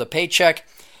war for the paycheck,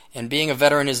 and being a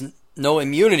veteran is no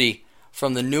immunity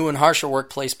from the new and harsher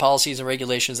workplace policies and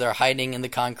regulations that are hiding in the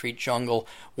concrete jungle,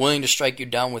 willing to strike you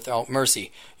down without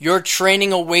mercy. Your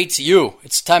training awaits you.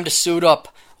 It's time to suit up.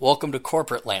 Welcome to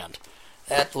Corporate Land.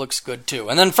 That looks good, too.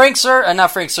 And then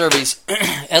not Frank Servy's,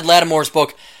 Ed Lattimore's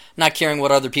book, Not Caring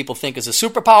What Other People Think is a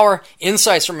Superpower,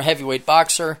 Insights from a Heavyweight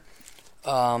Boxer.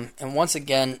 And once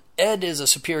again, Ed is a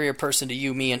superior person to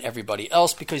you, me, and everybody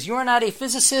else, because you are not a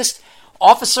physicist,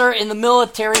 officer in the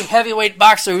military, heavyweight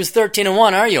boxer who's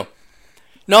 13-1, are you?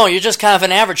 No, you're just kind of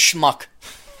an average schmuck.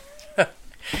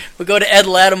 We go to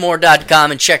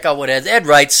edlattimore.com and check out what Ed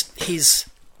writes. He's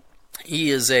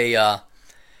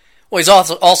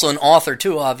also an author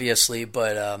too, obviously,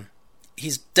 but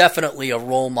he's definitely a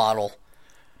role model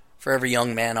for every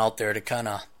young man out there to kind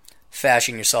of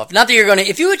fashion yourself. Not that you're going to,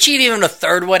 if you achieve even a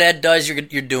third what Ed does,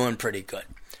 you're doing pretty good.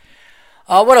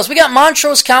 What else? We got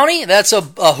Montrose County. That's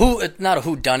not a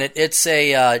whodunit. It's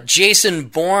a Jason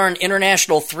Bourne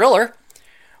international thriller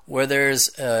where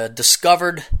there's a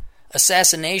discovered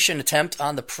assassination attempt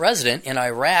on the president in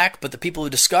Iraq, but the people who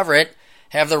discover it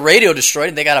have the radio destroyed,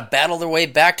 and they got to battle their way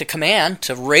back to command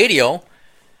to radio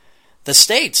the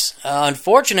States.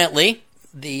 Unfortunately,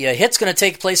 the hit's going to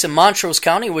take place in Montrose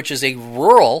County, which is a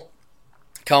rural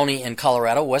county in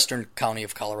Colorado, western county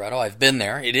of Colorado. I've been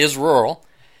there. It is rural.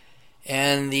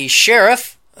 And the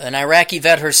sheriff, an Iraqi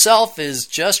vet herself, is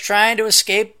just trying to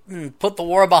escape and put the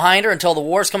war behind her until the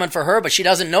war's coming for her, but she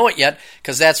doesn't know it yet,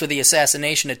 because that's where the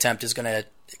assassination attempt is going to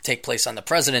take place on the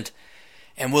president,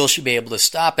 and will she be able to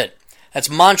stop it? That's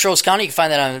Montrose County. You can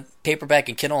find that on paperback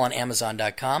and Kindle on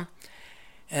Amazon.com.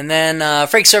 And then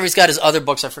Frank Servy's got his other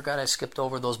books. I forgot I skipped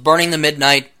over those. Burning the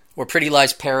Midnight, Where Pretty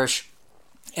Lies Perish,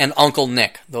 and Uncle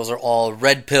Nick. Those are all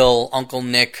Red Pill, Uncle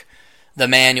Nick, the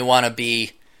man you want to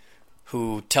be,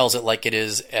 who tells it like it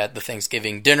is at the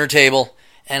Thanksgiving dinner table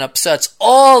and upsets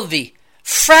all the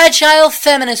fragile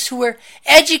feminists who are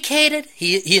educated.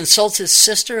 He insults his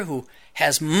sister, who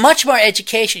has much more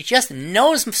education, just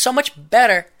knows so much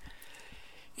better.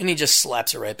 And he just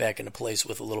slaps it right back into place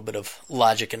with a little bit of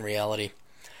logic and reality.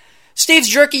 Steve's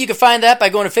Jerky, you can find that by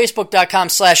going to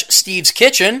facebook.com/Steve's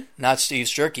Kitchen. Not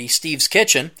Steve's Jerky, Steve's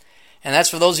Kitchen. And that's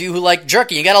for those of you who like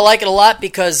jerky. You got to like it a lot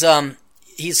because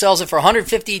he sells it for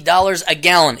 $150 a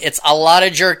gallon. It's a lot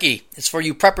of jerky. It's for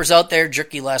you preppers out there.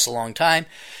 Jerky lasts a long time.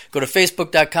 Go to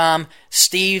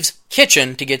facebook.com/Steve's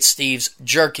Kitchen to get Steve's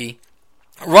Jerky.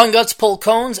 Run Guts, Pull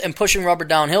Cones, and Pushing Rubber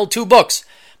Downhill. 2 books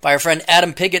by our friend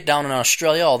Adam Piggott down in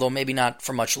Australia, although maybe not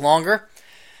for much longer.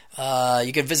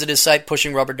 You can visit his site,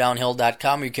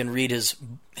 pushingrubberdownhill.com, where you can read his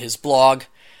blog,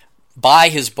 buy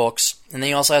his books, and then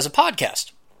he also has a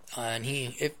podcast. And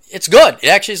it's good. It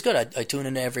actually is good. I tune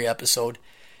into every episode,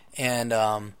 and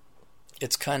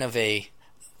it's kind of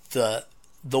the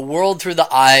world through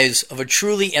the eyes of a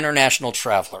truly international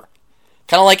traveler.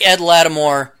 Kind of like Ed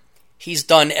Lattimore. He's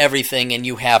done everything, and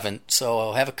you haven't.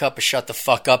 So have a cup of shut the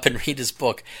fuck up and read his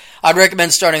book. I'd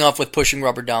recommend starting off with Pushing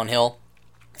Rubber Downhill.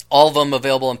 All of them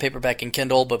available in paperback and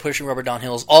Kindle, but Pushing Rubber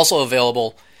Downhill is also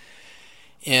available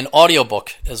in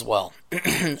audiobook as well.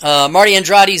 Marty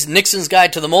Andrade's Nixon's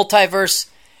Guide to the Multiverse,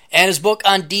 and his book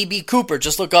on D.B. Cooper.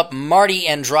 Just look up Marty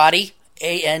Andrade,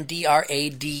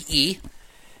 Andrade,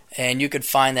 and you could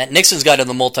find that. Nixon's Guide to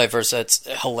the Multiverse, that's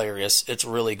hilarious. It's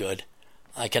really good.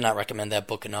 I cannot recommend that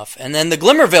book enough. And then the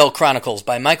Glimmervale Chronicles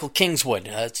by Michael Kingswood.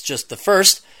 It's just the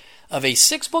first of a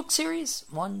 6-book series.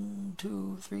 1,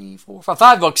 2, 3, 4, 5.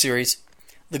 5-book series.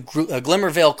 The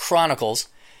Glimmervale Chronicles.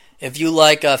 If you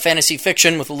like fantasy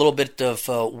fiction with a little bit of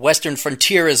Western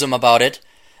frontierism about it,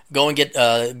 go and get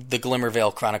the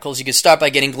Glimmervale Chronicles. You can start by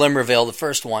getting Glimmervale, the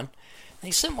first one. And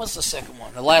he sent, what's the second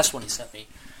one? The last one he sent me.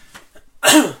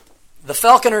 The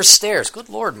Falconer's Stairs. Good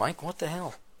Lord, Mike, what the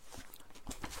hell?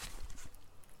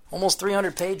 Almost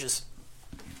 300 pages.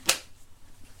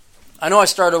 I know I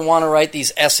started to want to write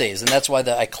these essays, and that's why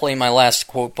I claim my last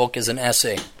quote book is an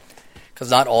essay, because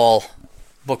not all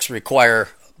books require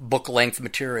book-length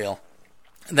material.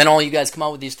 And then all you guys come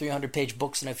out with these 300-page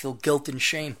books, and I feel guilt and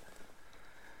shame.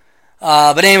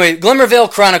 But anyway, Glimmervale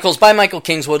Chronicles by Michael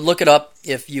Kingswood. Look it up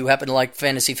if you happen to like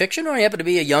fantasy fiction, or you happen to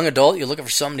be a young adult, you're looking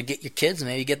for something to get your kids, and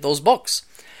maybe get those books.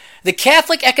 The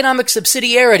Catholic Economic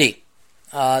Subsidiarity.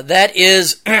 That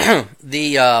is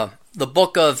the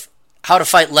book of how to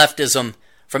fight leftism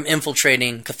from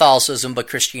infiltrating Catholicism, but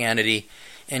Christianity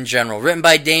in general. Written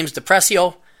by James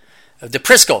DePrisco.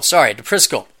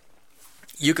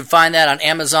 You can find that on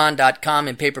Amazon.com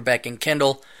in paperback and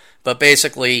Kindle. But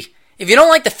basically, if you don't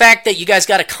like the fact that you guys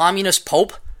got a communist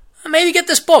pope, maybe get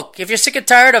this book. If you're sick and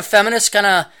tired of feminists kind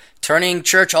of turning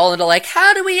church all into like,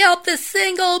 how do we help the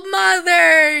single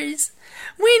mothers?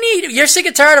 You're sick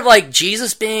and tired of like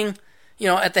Jesus being,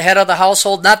 at the head of the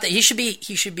household. Not that he should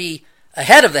be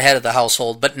ahead of the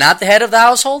household, but not the head of the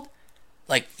household.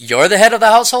 Like, you're the head of the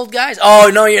household, guys?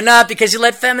 Oh, no, you're not, because you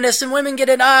let feminists and women get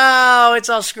in. Oh, it's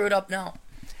all screwed up now.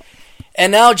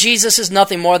 And now Jesus is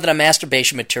nothing more than a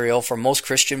masturbation material for most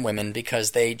Christian women,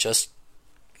 because they just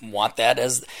want that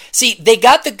as... See, they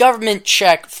got the government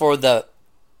check for the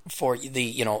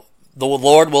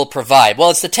Lord will provide.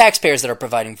 Well, it's the taxpayers that are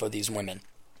providing for these women.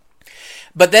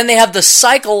 But then they have the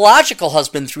psychological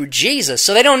husband through Jesus,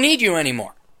 so they don't need you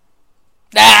anymore.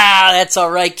 That's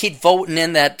all right. Keep voting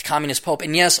in that communist pope.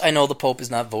 And yes, I know the pope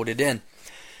is not voted in.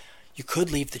 You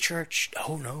could leave the church.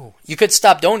 Oh, no. You could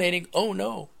stop donating. Oh,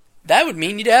 no. That would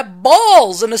mean you'd have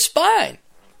balls and a spine.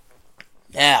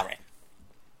 All right.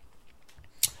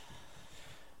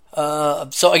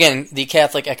 So again, the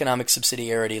Catholic Economic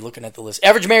Subsidiarity, looking at the list.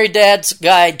 Average Married Dad's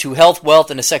Guide to Health,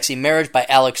 Wealth, and a Sexy Marriage by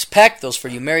Alex Peck. Those for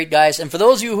you married guys. And for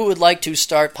those of you who would like to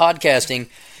start podcasting,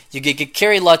 you can get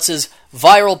Carrie Lutz's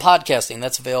Viral Podcasting.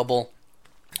 That's available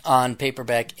on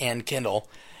paperback and Kindle.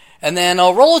 And then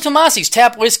Rollo Tomasi's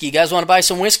Tap Whiskey. You guys want to buy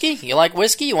some whiskey? You like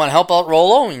whiskey? You want to help out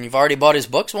Rollo and you've already bought his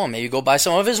books? Well, maybe go buy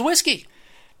some of his whiskey.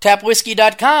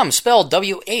 Tapwhiskey.com, spelled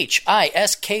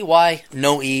W-H-I-S-K-Y,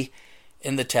 no E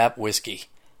in the Tap Whiskey.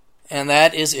 And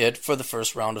that is it for the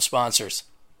first round of sponsors.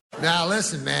 Now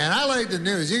listen, man, I like the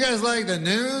news. You guys like the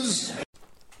news?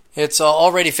 It's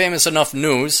already famous enough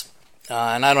news.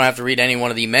 And I don't have to read any one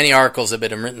of the many articles that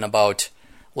have been written about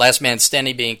Last Man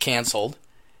Standing being canceled.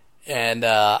 And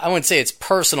I wouldn't say it's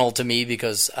personal to me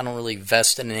because I don't really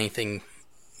vest in anything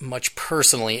much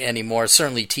personally anymore.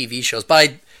 Certainly TV shows. But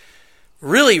I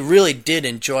really, really did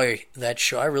enjoy that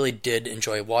show. I really did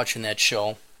enjoy watching that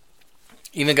show.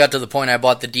 Even got to the point I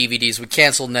bought the DVDs. We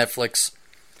canceled Netflix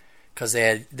because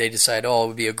they decided, it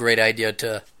would be a great idea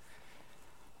to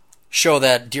show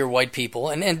that Dear White People.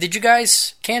 And did you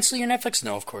guys cancel your Netflix?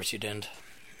 No, of course you didn't.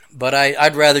 But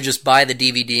I'd rather just buy the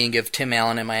DVD and give Tim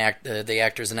Allen and the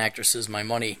actors and actresses my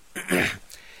money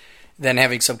than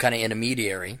having some kind of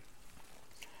intermediary.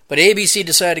 But ABC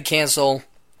decided to cancel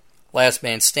Last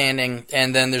Man Standing,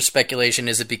 and then there's speculation,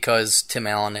 is it because Tim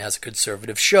Allen has a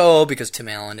conservative show, because Tim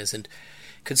Allen isn't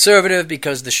conservative,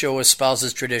 because the show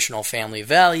espouses traditional family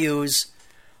values,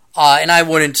 and I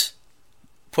wouldn't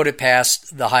put it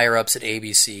past the higher-ups at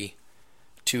ABC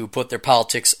to put their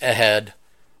politics ahead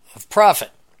of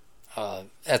profit.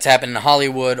 That's happened in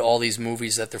Hollywood, all these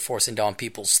movies that they're forcing down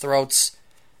people's throats.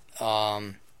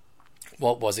 What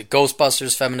was it?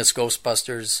 Ghostbusters, feminist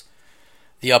Ghostbusters.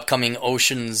 The upcoming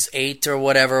Ocean's 8 or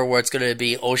whatever, where it's going to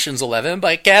be Ocean's 11.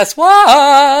 But guess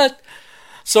what?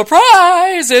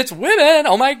 Surprise! It's women!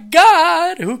 Oh my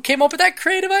God! Who came up with that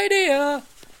creative idea?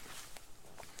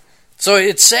 So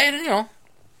it's saying,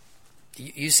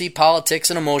 you see politics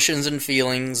and emotions and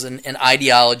feelings and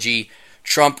ideology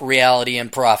trump reality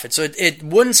and profit. So it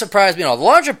wouldn't surprise me. The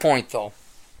larger point, though,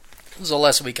 there's a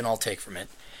lesson we can all take from it.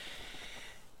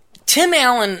 Tim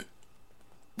Allen,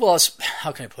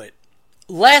 how can I put it?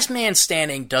 Last Man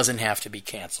Standing doesn't have to be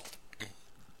canceled.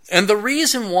 And the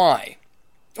reason why,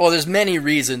 there's many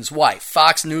reasons why.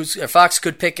 Fox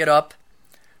could pick it up.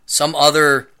 Some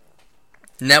other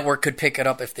network could pick it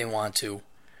up if they want to.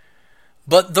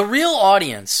 But the real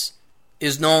audience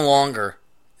is no longer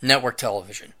network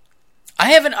television.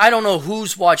 I don't know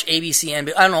who's watched ABC,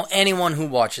 NBC. I don't know anyone who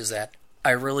watches that.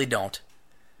 I really don't.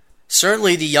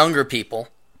 Certainly the younger people.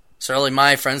 Certainly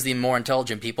my friends, the more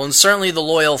intelligent people. And certainly the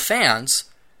loyal fans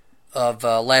of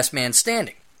Last Man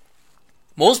Standing.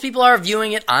 Most people are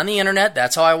viewing it on the internet.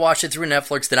 That's how I watched it through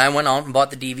Netflix. Then I went out and bought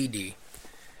the DVD.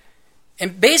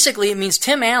 And basically it means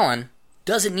Tim Allen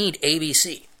doesn't need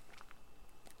ABC.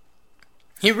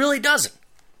 He really doesn't.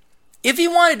 If he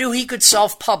wanted to, he could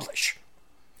self-publish.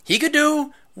 He could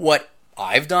do what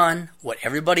I've done, what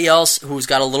everybody else who's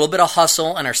got a little bit of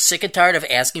hustle and are sick and tired of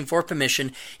asking for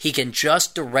permission. He can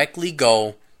just directly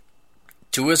go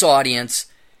to his audience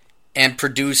and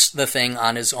produce the thing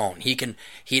on his own.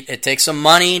 It takes some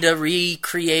money to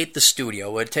recreate the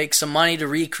studio. It takes some money to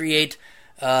recreate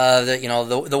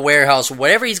the warehouse,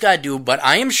 whatever he's got to do. But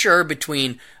I am sure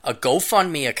between a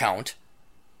GoFundMe account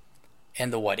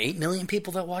and the 8 million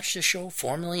people that watch this show,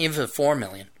 4 million, even 4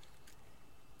 million,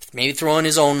 maybe throw in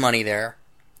his own money there,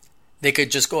 they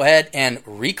could just go ahead and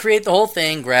recreate the whole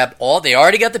thing, they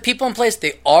already got the people in place,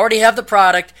 they already have the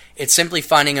product, it's simply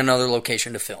finding another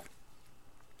location to film.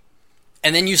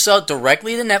 And then you sell it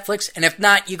directly to Netflix, and if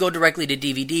not, you go directly to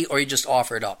DVD or you just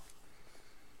offer it up.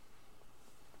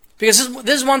 Because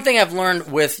this is one thing I've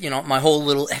learned with, my whole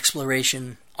little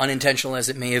exploration, unintentional as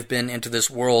it may have been, into this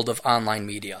world of online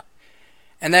media.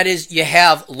 And that is, you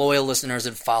have loyal listeners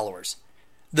and followers.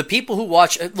 The people who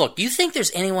watch, look, do you think there's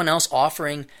anyone else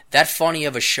offering that funny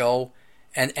of a show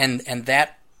and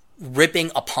that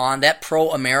ripping upon that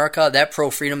pro-America, that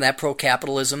pro-freedom, that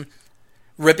pro-capitalism,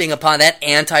 ripping upon that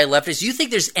anti-leftist? Do you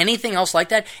think there's anything else like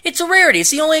that? It's a rarity.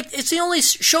 It's the only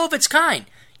show of its kind.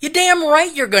 You're damn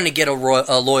right you're going to get a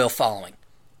loyal following.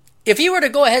 If you were to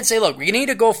go ahead and say, look, we need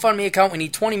a GoFundMe account, we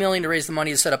need $20 million to raise the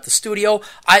money to set up the studio,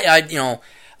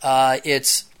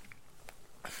 it's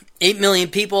 8 million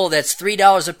people, that's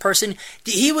 $3 a person.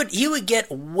 He would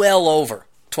get well over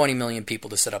 20 million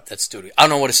people to set up that studio. I don't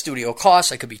know what a studio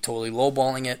costs. I could be totally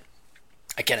lowballing it.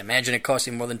 I can't imagine it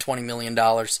costing more than $20 million.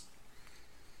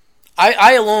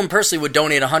 I alone personally would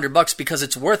donate $100 because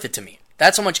it's worth it to me.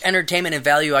 That's how much entertainment and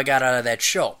value I got out of that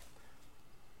show.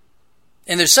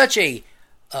 And there's such a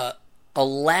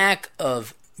lack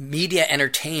of media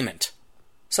entertainment,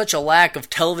 such a lack of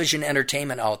television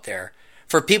entertainment out there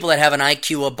for people that have an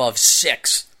IQ above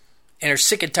 6 and are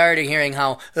sick and tired of hearing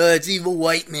how it's evil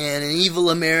white man and evil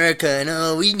America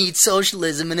and we need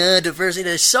socialism and diversity.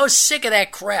 They're so sick of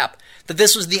that crap that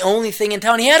this was the only thing in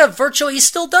town. He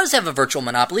still does have a virtual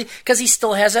monopoly because he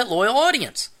still has that loyal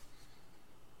audience.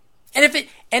 And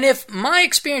if my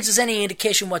experience is any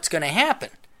indication what's going to happen,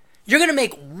 you're going to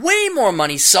make way more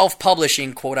money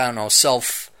self-publishing, quote,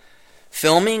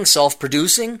 self-filming,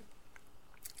 self-producing,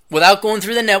 without going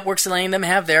through the networks and letting them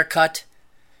have their cut,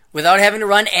 without having to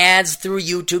run ads through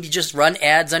YouTube. You just run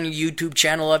ads on your YouTube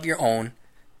channel of your own,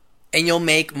 and you'll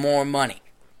make more money.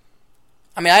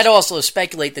 I mean, I'd also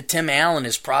speculate that Tim Allen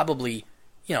is probably,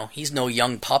 he's no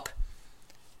young pup.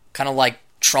 Kind of like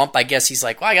Trump, I guess he's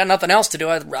like, well, I got nothing else to do.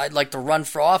 I'd like to run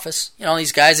for office.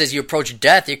 These guys, as you approach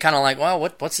death, you're kind of like, well,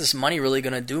 what's this money really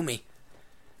going to do me?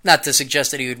 Not to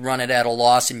suggest that he would run it at a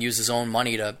loss and use his own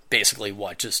money to basically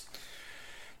just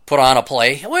put on a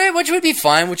play, which would be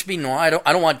fine, which would be normal.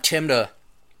 I don't want Tim to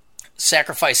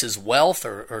sacrifice his wealth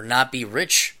or not be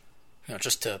rich,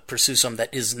 just to pursue something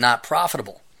that is not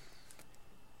profitable.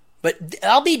 But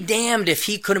I'll be damned if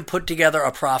he couldn't put together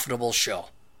a profitable show.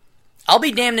 I'll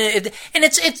be damned. And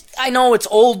it's I know it's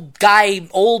old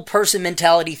person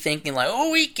mentality thinking like,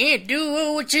 we can't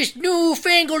do it's this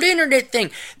newfangled internet thing.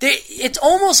 It's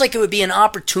almost like it would be an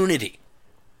opportunity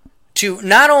to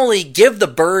not only give the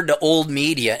bird to old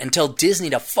media and tell Disney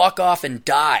to fuck off and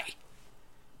die,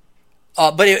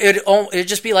 but it'd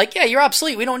just be like, yeah, you're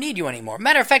obsolete. We don't need you anymore.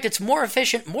 Matter of fact, it's more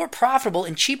efficient, more profitable,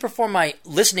 and cheaper for my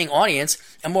listening audience,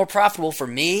 and more profitable for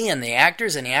me and the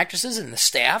actors and the actresses and the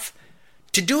staff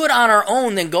to do it on our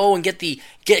own than go and get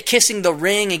kissing the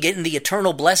ring and getting the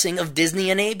eternal blessing of Disney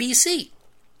and ABC.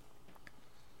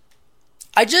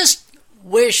 I just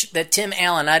wish that Tim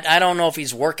Allen, I don't know if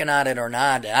he's working on it or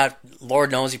not. Lord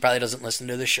knows he probably doesn't listen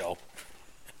to the show.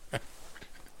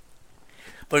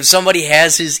 But if somebody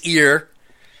has his ear,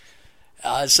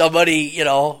 somebody,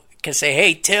 can say,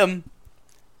 hey, Tim,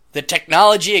 the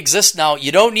technology exists now.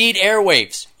 You don't need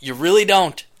airwaves. You really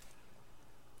don't.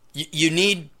 You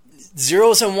need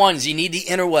zeros and ones. You need the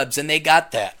interwebs, and they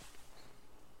got that.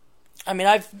 I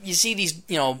mean, you see these,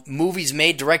 movies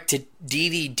made direct to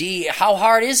DVD. How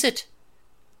hard is it?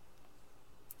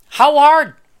 How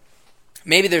hard?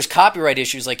 Maybe there's copyright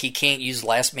issues, like he can't use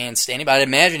Last Man Standing, but I'd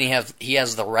imagine he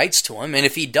has the rights to him, and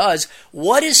if he does,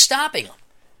 what is stopping him?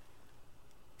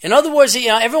 In other words,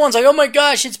 everyone's like, oh my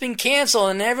gosh, it's been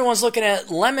canceled, and everyone's looking at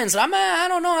Lemons. I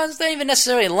don't know, it's not even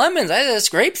necessarily Lemons. It's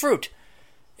grapefruit.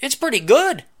 It's pretty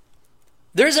good.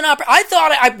 There's an I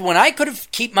thought when I could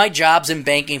have keep my jobs in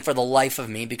banking for the life of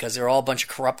me because they're all a bunch of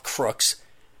corrupt crooks,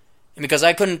 and because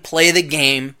I couldn't play the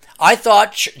game, I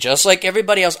thought, just like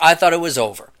everybody else, I thought it was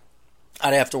over.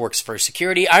 I'd have to work for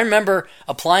security. I remember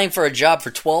applying for a job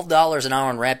for $12 an hour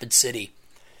in Rapid City,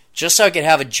 just so I could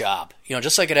have a job,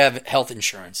 just so I could have health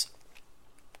insurance.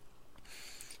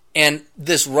 And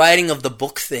this writing of the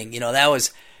book thing, that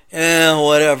was,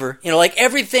 whatever. Like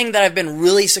everything that I've been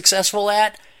really successful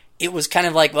at, it was kind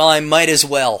of like, well, I might as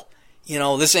well.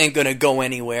 this ain't going to go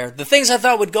anywhere. The things I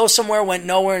thought would go somewhere went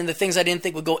nowhere, and the things I didn't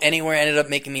think would go anywhere ended up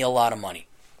making me a lot of money.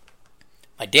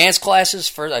 My dance classes,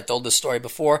 first, I told this story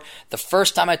before, the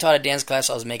first time I taught a dance class,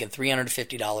 I was making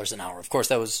 $350 an hour. Of course,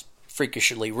 that was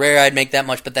freakishly rare. I'd make that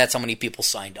much, but that's how many people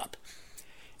signed up.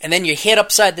 And then you hit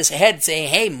upside this head saying,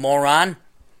 hey, moron,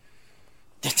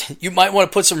 you might want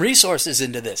to put some resources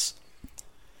into this.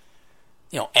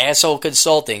 Asshole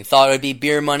consulting. Thought it would be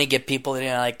beer money, get people,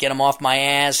 get them off my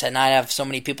ass, and not have so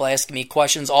many people asking me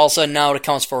questions. All of a sudden, now it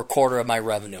accounts for a quarter of my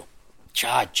revenue.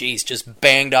 God, jeez, just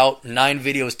banged out 9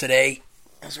 videos today.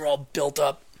 Those are all built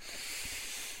up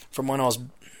from when I was,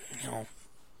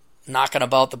 knocking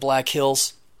about the Black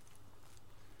Hills.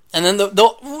 And then the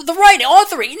right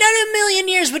author, not a million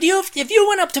years, but if you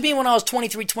went up to me when I was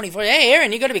 23, 24, hey,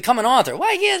 Aaron, you're going to become an author.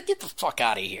 Why, get the fuck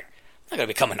out of here. I'm not going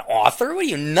to become an author. What are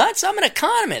you, nuts? I'm an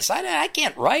economist. I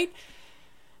can't write.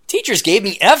 Teachers gave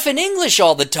me F in English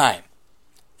all the time.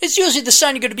 It's usually the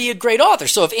sign you're going to be a great author.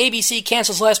 So if ABC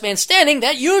cancels Last Man Standing,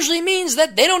 that usually means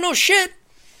that they don't know shit.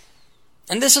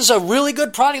 And this is a really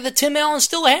good product that Tim Allen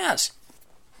still has.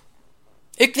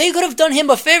 They could have done him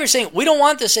a favor saying, we don't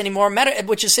want this anymore,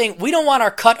 which is saying, we don't want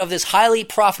our cut of this highly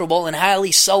profitable and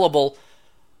highly sellable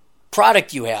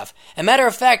product you have. As a matter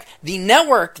of fact, the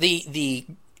network, the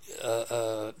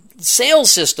sales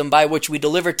system by which we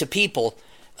deliver to people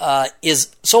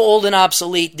is so old and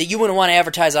obsolete that you wouldn't want to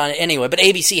advertise on it anyway. But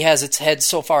ABC has its head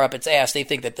so far up its ass, they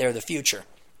think that they're the future.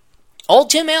 All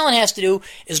Tim Allen has to do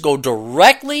is go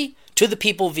directly to the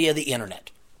people via the internet.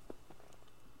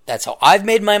 That's how I've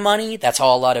made my money. That's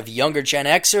how a lot of younger Gen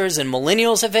Xers and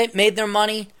millennials have made their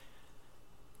money.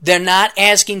 They're not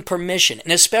asking permission.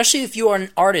 And especially if you are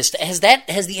an artist, has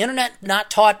the internet not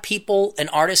taught people and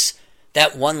artists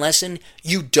that one lesson?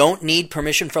 You don't need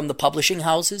permission from the publishing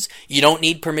houses. You don't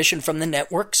need permission from the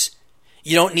networks.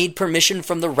 You don't need permission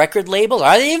from the record labels.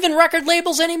 Are there even record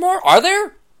labels anymore? Are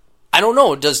there? I don't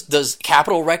know. Does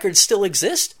Capitol Records still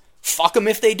exist? Fuck them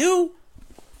if they do.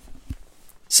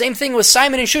 Same thing with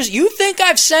Simon & Schuster. You think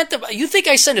I sent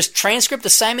a transcript to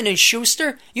Simon &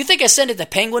 Schuster? You think I sent it to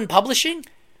Penguin Publishing?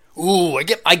 Ooh,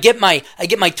 I get my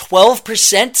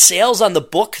 12% sales on the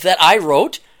book that I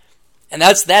wrote, and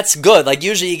that's good. Like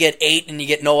usually you get 8 and you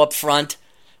get no upfront,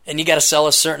 and you got to sell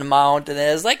a certain amount, and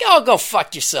then it's like, oh, go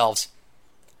fuck yourselves.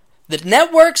 The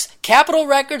networks, Capitol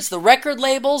Records, the record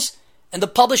labels, and the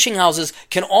publishing houses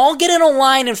can all get in a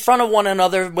line in front of one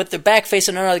another with their back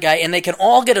facing another guy, and they can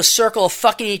all get a circle of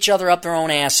fucking each other up their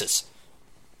own asses.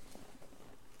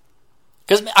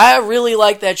 Because I really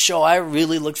like that show. I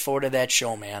really looked forward to that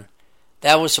show, man.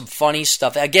 That was some funny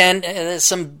stuff. Again, there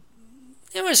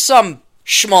was some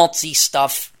schmaltzy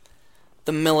stuff.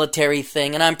 The military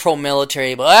thing, and I'm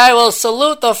pro-military, but I will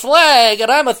salute the flag, and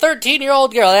I'm a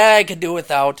 13-year-old girl. I could do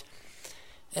without.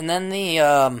 And then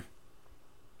the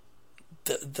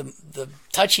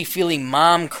touchy-feely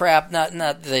mom crap, not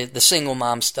the single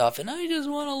mom stuff, and I just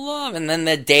want to love. And then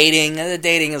the dating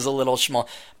is a little small.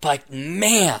 But,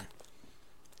 man,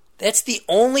 that's the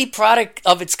only product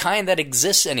of its kind that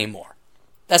exists anymore.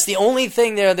 That's the only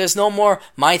thing there. There's no more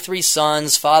My Three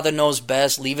Sons, Father Knows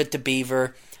Best, Leave It to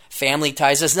Beaver, Family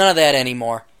Ties. There's none of that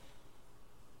anymore.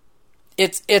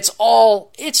 It's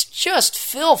just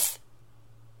filth.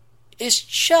 It's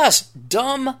just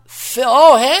dumb filth.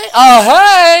 Oh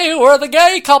hey, we're the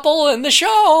gay couple in the show.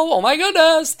 Oh my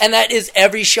goodness. And that is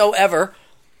every show ever.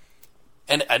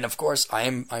 And of course,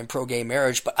 I'm pro-gay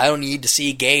marriage, but I don't need to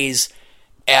see gays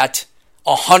at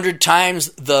 100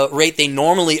 times the rate they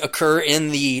normally occur in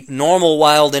the normal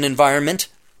wild and environment.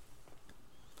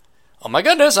 Oh my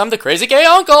goodness, I'm the crazy gay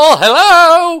uncle.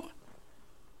 Hello.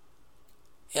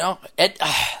 It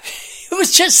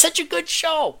was just such a good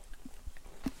show.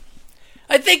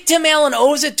 I think Tim Allen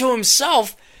owes it to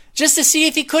himself just to see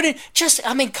if he couldn't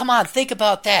come on, think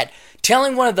about that.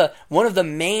 Telling one of the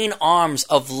main arms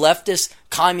of leftist,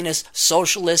 communist,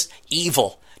 socialist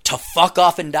evil to fuck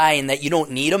off and die, and that you don't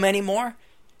need them anymore,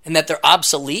 and that they're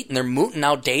obsolete and they're moot and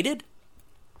outdated,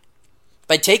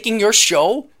 by taking your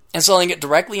show and selling it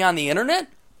directly on the internet.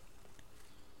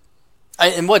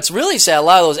 And what's really sad, a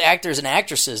lot of those actors and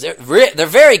actresses, they're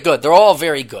very good. They're all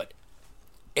very good.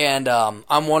 And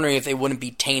I'm wondering if they wouldn't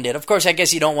be tainted. Of course, I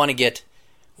guess you don't want to get,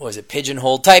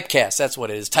 pigeonholed, typecast. That's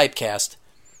what it is, typecast.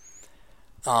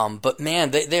 But man,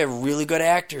 they're really good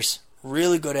actors.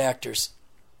 Really good actors.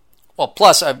 Well,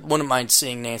 plus, I wouldn't mind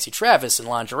seeing Nancy Travis in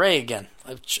lingerie again.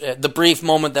 The brief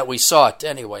moment that we saw it.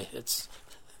 Anyway,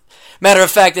 matter of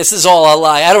fact, this is all a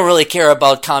lie. I don't really care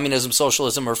about communism,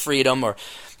 socialism, or freedom,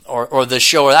 or the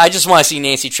show. I just want to see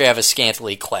Nancy Travis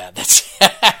scantily clad. That's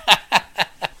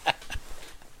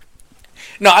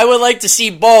No, I would like to see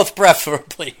both,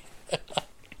 preferably.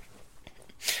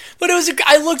 But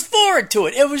I looked forward to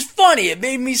it. It was funny. It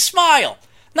made me smile.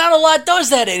 Not a lot does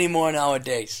that anymore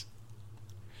nowadays.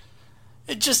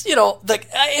 It just,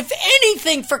 if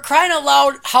anything, for crying out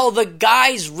loud, how the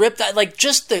guys ripped, like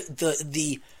just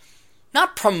the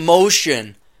not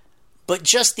promotion, but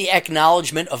just the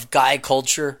acknowledgement of guy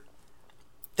culture.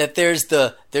 That there's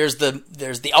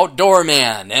the outdoor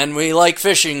man, and we like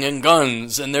fishing and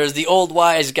guns, and there's the old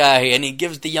wise guy, and he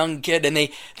gives the young kid, and they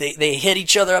hit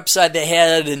each other upside the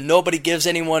head, and nobody gives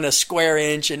anyone a square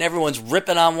inch, and everyone's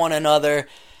ripping on one another.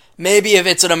 Maybe if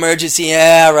it's an emergency,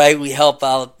 yeah, right, we help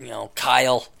out,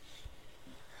 Kyle.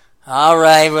 All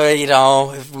right,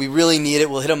 well, if we really need it,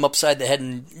 we'll hit him upside the head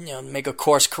and make a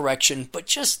course correction. But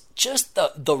just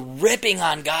the ripping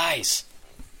on guys.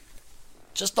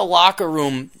 Just the locker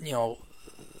room,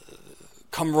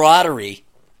 camaraderie.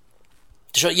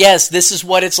 So, yes, this is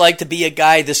what it's like to be a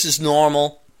guy. This is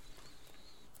normal.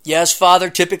 Yes, father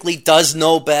typically does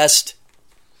know best.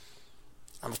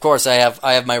 Of course, I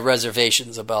have my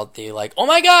reservations about the, oh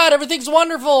my God, everything's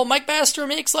wonderful. Mike Master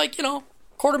makes,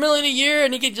 $250,000 a year,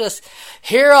 and he can just,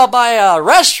 here, I'll buy a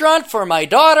restaurant for my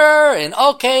daughter, and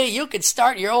okay, you can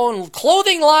start your own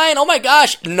clothing line. Oh my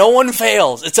gosh, no one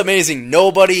fails. It's amazing.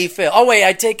 Nobody fails. Oh wait,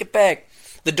 I take it back.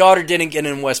 The daughter didn't get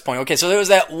in West Point. Okay, so there was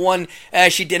that one,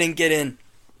 she didn't get in.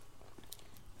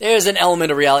 There's an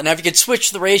element of reality. Now, if you could switch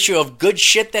the ratio of good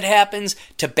shit that happens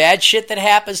to bad shit that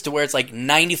happens to where it's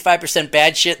 95%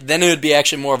 bad shit, then it would be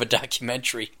actually more of a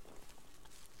documentary.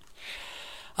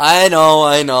 I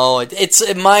know. It's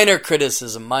a minor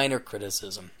criticism.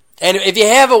 And if you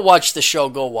haven't watched the show,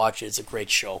 go watch it. It's a great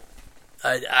show.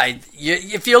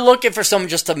 If you're looking for someone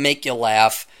just to make you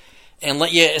laugh and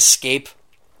let you escape,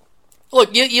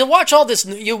 look, you watch all this.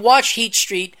 You watch Heat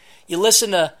Street. You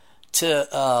listen to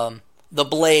The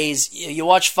Blaze. You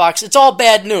watch Fox. It's all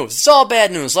bad news.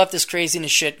 Leftist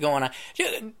craziness shit going on.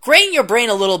 Grain your brain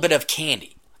a little bit of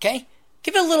candy, okay?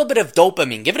 Give it a little bit of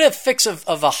dopamine. Give it a fix of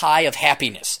a high of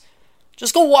happiness.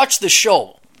 Just go watch the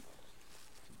show.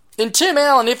 And Tim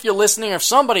Allen, if you're listening, or if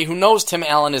somebody who knows Tim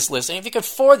Allen is listening, if you could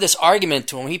forward this argument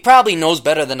to him, he probably knows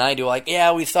better than I do.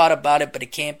 Yeah, we thought about it, but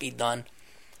it can't be done.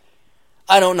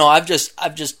 I don't know. I've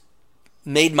just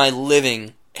made my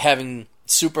living having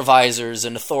supervisors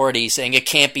and authority saying it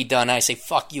can't be done. I say,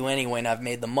 fuck you anyway, and I've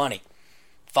made the money.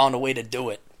 Found a way to do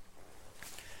it.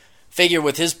 Figure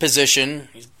with his position,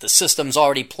 the system's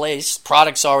already placed,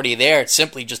 product's already there. It's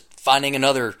simply just finding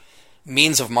another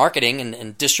means of marketing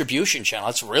and distribution channel.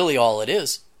 That's really all it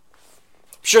is.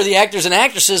 I'm sure the actors and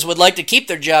actresses would like to keep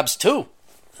their jobs too.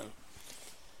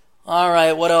 All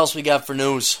right, what else we got for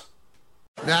news?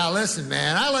 Now listen,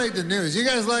 man, I like the news. You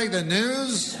guys like the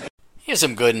news? Here's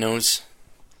some good news.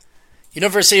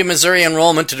 University of Missouri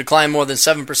enrollment to decline more than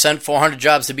 7%, 400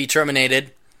 jobs to be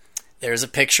terminated. There's a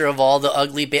picture of all the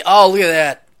ugly oh, look at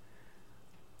that.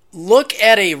 Look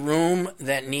at a room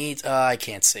that needs... I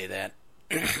can't say that.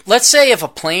 Let's say if a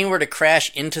plane were to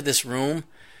crash into this room,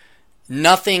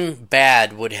 nothing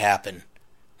bad would happen.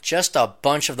 Just a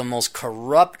bunch of the most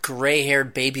corrupt,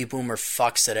 gray-haired baby boomer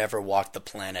fucks that ever walked the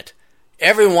planet.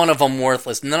 Every one of them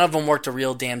worthless. None of them worked a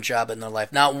real damn job in their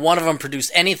life. Not one of them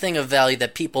produced anything of value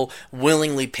that people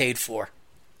willingly paid for.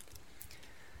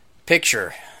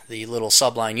 Picture... the little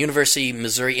subline, University of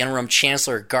Missouri Interim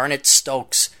Chancellor Garnet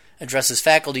Stokes addresses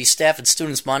faculty, staff, and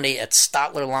students Monday at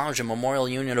Stotler Lounge and Memorial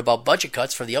Union about budget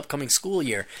cuts for the upcoming school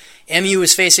year. MU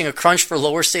is facing a crunch for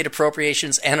lower state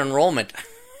appropriations and enrollment.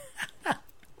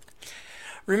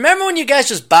 Remember when you guys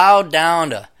just bowed down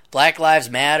to Black Lives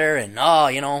Matter and,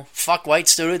 fuck white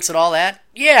students and all that?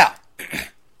 Yeah.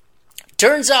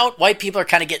 Turns out white people are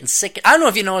kind of getting sick. I don't know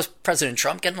if you noticed President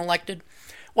Trump getting elected.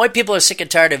 White people are sick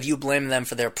and tired of you blaming them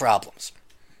for their problems.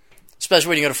 Especially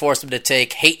when you're going to force them to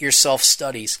take hate yourself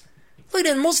studies. Look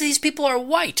at it, most of these people are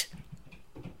white.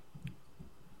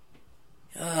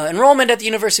 Enrollment at the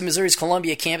University of Missouri's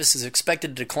Columbia campus is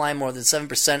expected to decline more than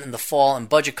 7% in the fall, and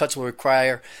budget cuts will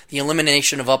require the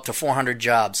elimination of up to 400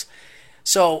 jobs.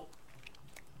 So,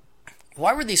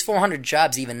 why were these 400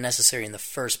 jobs even necessary in the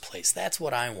first place? That's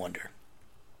what I wonder.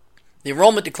 The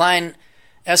enrollment decline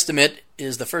estimate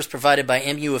is the first provided by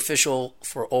MU official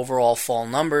for overall fall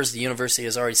numbers. The university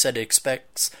has already said it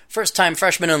expects first-time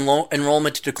freshman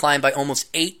enrollment to decline by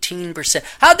almost 18%.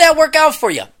 How'd that work out for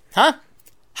you? Huh?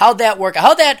 How'd that work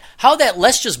out? How'd that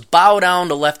let's just bow down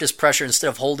to leftist pressure instead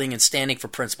of holding and standing for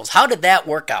principles? How did that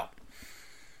work out?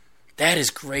 That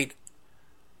is great.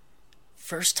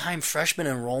 First-time freshman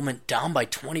enrollment down by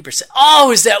 20%.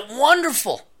 Oh, is that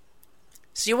wonderful?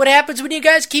 See what happens when you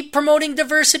guys keep promoting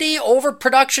diversity over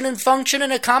production and function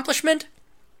and accomplishment?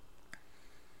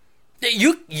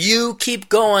 You keep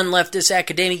going, leftist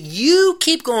academic. You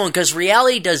keep going, because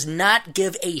reality does not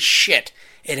give a shit.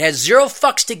 It has zero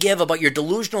fucks to give about your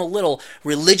delusional little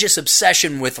religious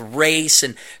obsession with race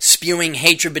and spewing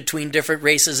hatred between different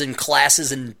races and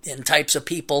classes and types of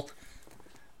people.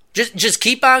 Just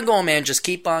keep on going, man. Just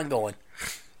keep on going.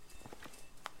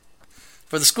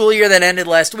 For the school year that ended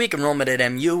last week, enrollment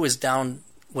at MU was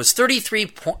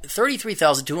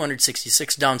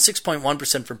 33,266, down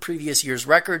 6.1% from previous year's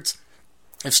records.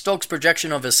 If Stokes'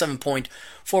 projection of a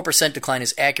 7.4% decline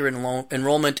is accurate,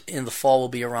 enrollment in the fall will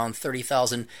be around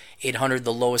 30,800,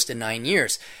 the lowest in 9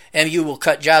 years. MU will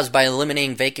cut jobs by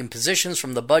eliminating vacant positions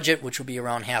from the budget, which will be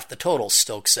around half the total,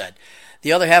 Stokes said.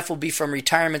 The other half will be from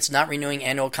retirements, not renewing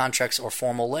annual contracts, or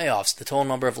formal layoffs. The total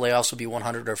number of layoffs will be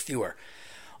 100 or fewer.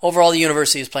 Overall, the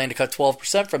university is planning to cut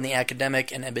 12% from the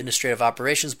academic and administrative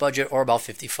operations budget, or about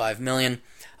 $55 million.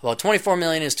 About $24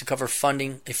 million is to cover a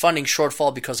funding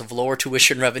shortfall because of lower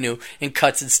tuition revenue and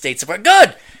cuts in state support.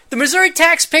 Good! The Missouri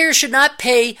taxpayers should not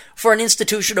pay for an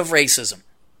institution of racism.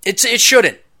 It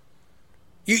shouldn't.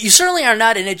 You certainly are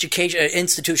not an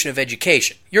institution of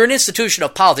education. You're an institution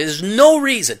of politics. There's no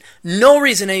reason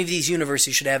any of these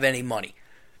universities should have any money.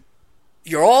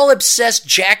 You're all obsessed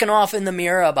jacking off in the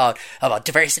mirror about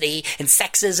diversity and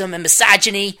sexism and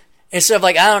misogyny instead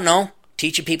of,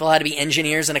 teaching people how to be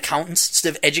engineers and accountants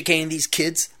instead of educating these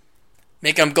kids,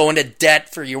 making them go into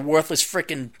debt for your worthless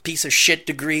frickin' piece of shit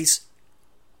degrees.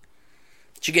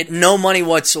 You get no money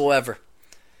whatsoever.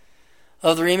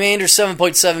 Of the remainder,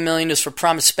 $7.7 million is for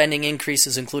promised spending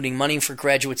increases, including money for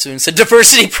graduate students and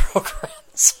diversity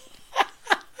programs.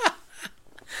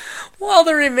 While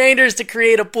the remainder is to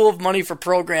create a pool of money for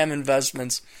program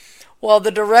investments. While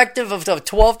the directive of the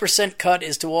 12% cut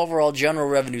is to overall general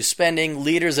revenue spending,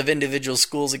 leaders of individual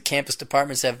schools and campus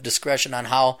departments have discretion on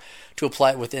how to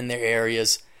apply it within their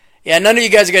areas. Yeah, none of you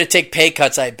guys are going to take pay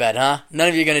cuts, I bet, huh? None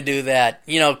of you are going to do that.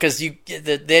 Because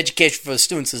the education for the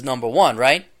students is number one,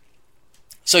 right?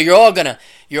 So you're all gonna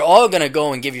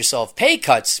go and give yourself pay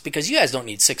cuts because you guys don't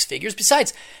need six figures.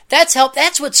 Besides, that's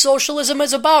what socialism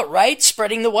is about, right?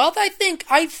 Spreading the wealth. I think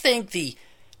the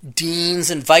deans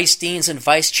and vice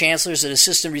chancellors and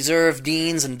assistant reserve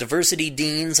deans and diversity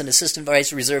deans and assistant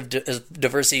vice reserve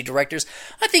diversity directors,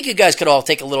 I think you guys could all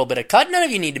take a little bit of cut. None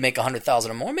of you need to make $100,000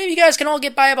 or more. Maybe you guys can all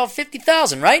get by about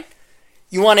 $50,000, right?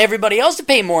 You want everybody else to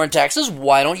pay more in taxes?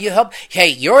 Why don't you help? Hey,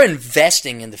 you're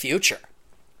investing in the future.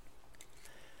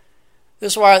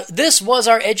 This was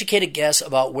our educated guess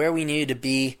about where we needed to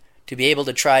be able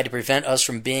to try to prevent us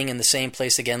from being in the same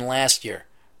place again next year,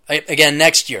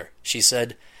 she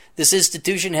said. This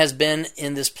institution has been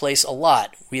in this place a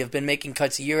lot. We have been making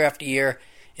cuts year after year.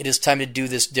 It is time to do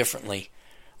this differently.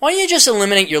 Why don't you just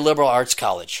eliminate your liberal arts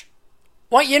college?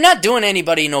 Why, you're not doing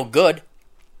anybody no good.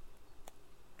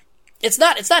 It's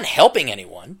not helping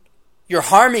anyone. You're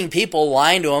harming people,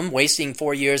 lying to them, wasting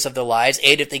 4 years of their lives,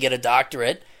 8 if they get a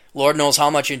doctorate, Lord knows how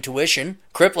much in tuition,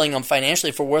 crippling them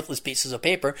financially for worthless pieces of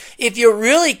paper. If you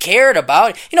really cared about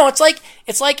it, it's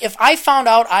like if I found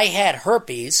out I had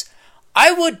herpes,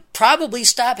 I would probably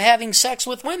stop having sex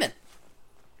with women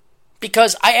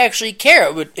because I actually care.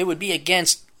 It would be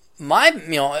against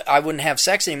I wouldn't have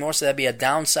sex anymore, so that'd be a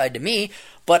downside to me,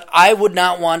 but I would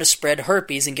not want to spread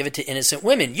herpes and give it to innocent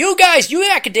women. You guys, you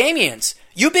academians,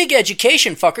 you big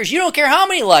education fuckers, you don't care how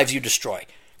many lives you destroy.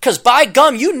 Because by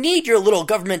gum, you need your little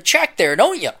government check there,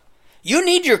 don't you? You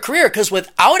need your career, because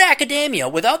without academia,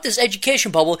 without this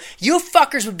education bubble, you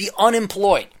fuckers would be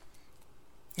unemployed.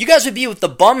 You guys would be with the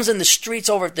bums in the streets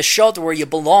over at the shelter where you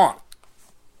belong.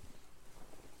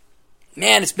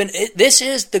 Man, this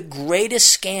is the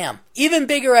greatest scam. Even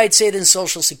bigger, I'd say, than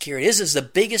Social Security. This is the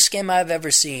biggest scam I've ever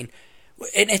seen.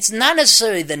 And it's not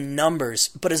necessarily the numbers,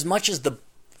 but as much as the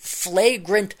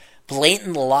flagrant,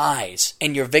 blatant lies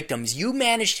and your victims. You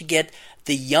manage to get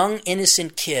the young,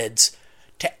 innocent kids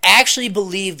to actually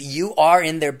believe you are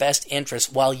in their best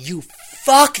interest while you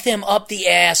fuck them up the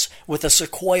ass with a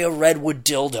Sequoia redwood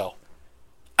dildo.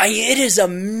 It is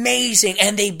amazing,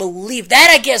 and they believe. That,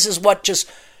 I guess, is what just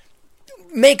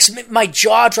makes my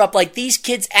jaw drop. Like, these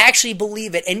kids actually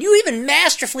believe it, and you even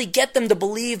masterfully get them to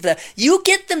believe that. You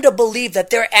get them to believe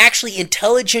that they're actually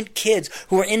intelligent kids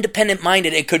who are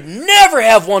independent-minded and could never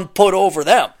have one put over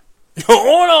them.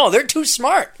 Oh, no, they're too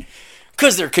smart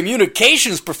because their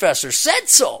communications professor said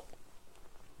so.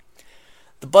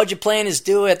 The budget plan is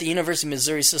due at the University of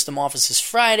Missouri System offices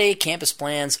Friday. Campus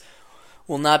plans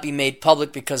will not be made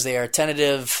public because they are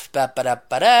tentative.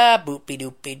 Ba-ba-da-ba-da,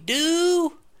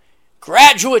 boopy-doopy-doo.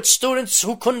 Graduate students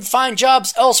who couldn't find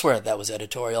jobs elsewhere, that was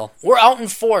editorial, were out in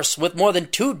force with more than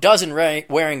 24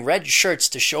 wearing red shirts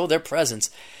to show their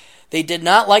presence. They did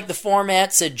not like the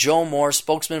format, said Joe Moore,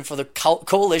 spokesman for the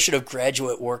Coalition of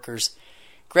Graduate Workers.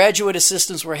 Graduate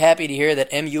assistants were happy to hear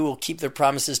that MU will keep their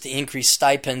promises to increase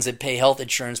stipends and pay health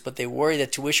insurance, but they worry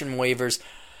that tuition waivers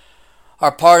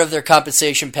are part of their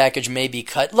compensation package may be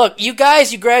cut. Look, you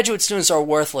guys, you graduate students are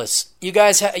worthless. You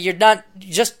guys, you're not,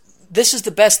 just, this is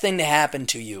the best thing to happen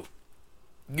to you.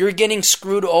 You're getting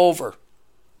screwed over.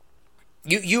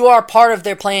 You are part of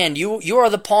their plan. You are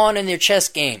the pawn in their chess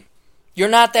game. You're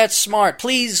not that smart.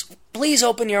 Please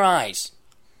open your eyes.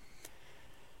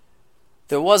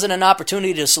 There wasn't an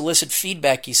opportunity to solicit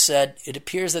feedback, he said. It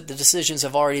appears that the decisions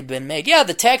have already been made. Yeah,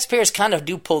 the taxpayers kind of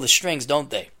do pull the strings, don't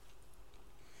they?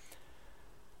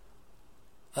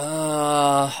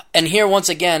 And here, once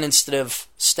again, instead of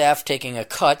staff taking a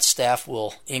cut, staff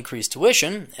will increase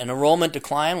tuition. An enrollment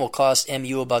decline will cost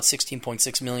MU about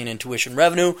 $16.6 million in tuition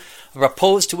revenue. A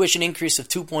proposed tuition increase of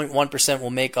 2.1% will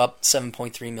make up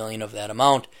 $7.3 million of that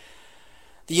amount.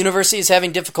 The university is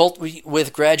having difficulty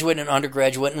with graduate and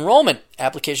undergraduate enrollment.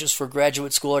 Applications for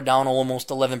graduate school are down almost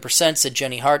 11%, said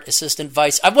Jenny Hart, Assistant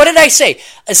Vice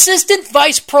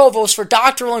Provost for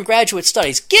Doctoral and Graduate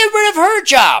Studies. Get rid of her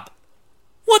job!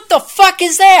 What the fuck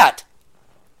is that?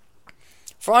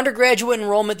 For undergraduate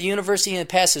enrollment, the university in the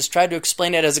past has tried to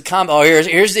explain it as a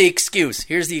here's the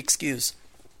excuse.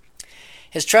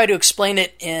 Has tried to explain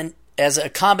it as a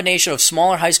combination of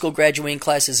smaller high school graduating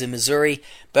classes in Missouri,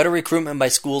 better recruitment by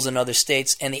schools in other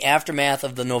states, and the aftermath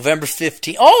of the November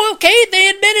 15... Oh, okay, they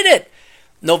admitted it!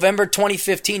 November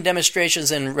 2015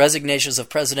 demonstrations and resignations of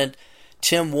President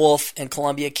Tim Wolf and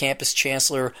Columbia campus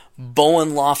Chancellor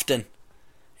Bowen Lofton.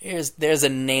 There's a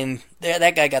name.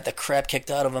 That guy got the crap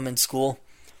kicked out of him in school.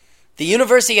 The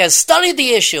university has studied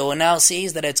the issue and now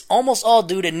sees that it's almost all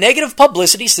due to negative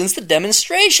publicity since the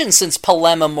demonstration, since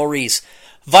Palema Maurice,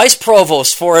 Vice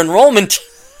Provost for Enrollment.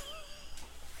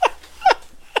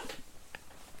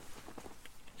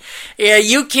 Yeah,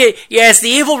 you kid. Yeah, it's the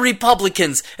evil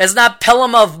Republicans. It's not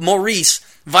Palema Maurice,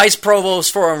 Vice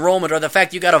Provost for Enrollment, or the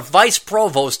fact you got a Vice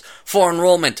Provost for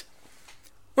Enrollment.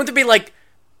 Wouldn't it be like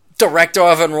Director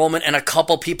of Enrollment and a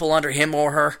couple people under him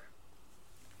or her?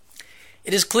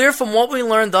 It is clear from what we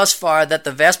learned thus far that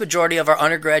the vast majority of our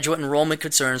undergraduate enrollment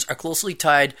concerns are closely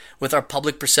tied with our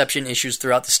public perception issues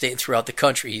throughout the state and throughout the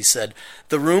country, he said.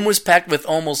 The room was packed with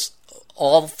almost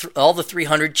all the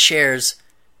 300 chairs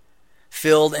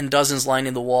filled and dozens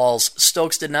lining the walls.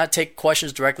 Stokes did not take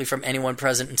questions directly from anyone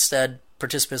present. Instead,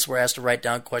 participants were asked to write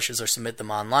down questions or submit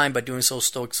them online. By doing so,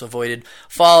 Stokes avoided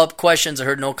follow-up questions. I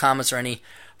heard no comments or any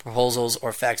proposals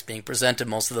or facts being presented.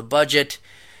 Most of the budget.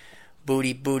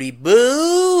 Booty, booty,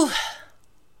 boo.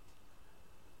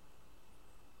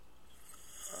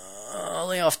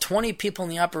 Lay off 20 people in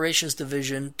the operations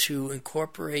division to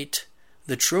incorporate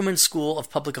the Truman School of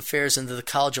Public Affairs into the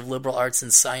College of Liberal Arts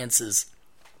and Sciences.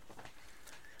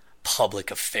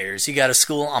 Public affairs. You got a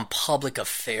school on public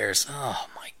affairs. Oh,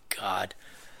 my God.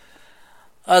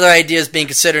 Other ideas being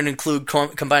considered include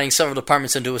combining several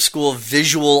departments into a school of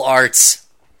visual arts.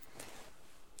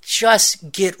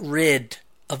 Just get rid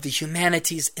of the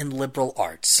humanities and liberal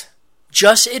arts.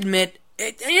 Just admit,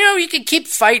 you could keep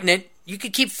fighting it. You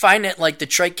could keep fighting it like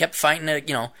Detroit kept fighting it,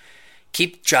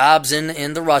 keep jobs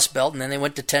in the Rust Belt, and then they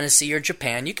went to Tennessee or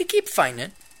Japan. You could keep fighting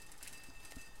it.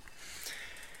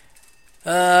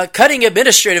 Cutting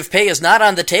administrative pay is not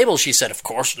on the table, she said. Of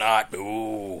course not.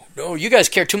 No, you guys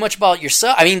care too much about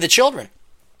yourself. The children.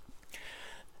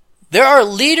 There are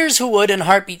leaders who would in a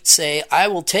heartbeat say, I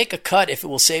will take a cut if it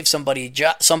will save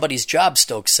somebody's job,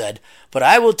 Stokes said. But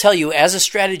I will tell you, as a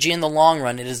strategy in the long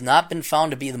run, it has not been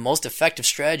found to be the most effective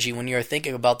strategy when you are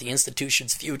thinking about the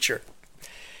institution's future.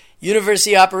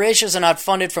 University operations are not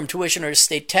funded from tuition or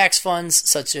state tax funds,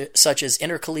 such as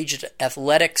intercollegiate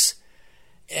athletics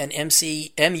and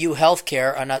MU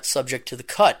healthcare are not subject to the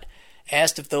cut.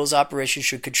 Asked if those operations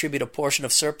should contribute a portion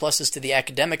of surpluses to the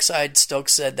academic side,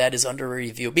 Stokes said that is under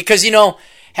review. Because,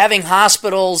 having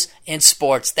hospitals and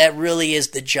sports, that really is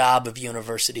the job of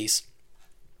universities.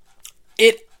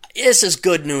 This is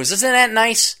good news. Isn't that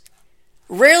nice?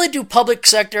 Rarely do public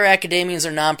sector academians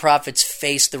or nonprofits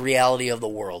face the reality of the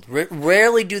world.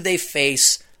 Rarely do they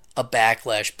face a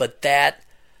backlash. But that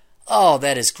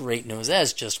is great news. That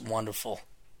is just wonderful.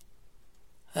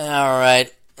 All right.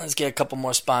 Let's get a couple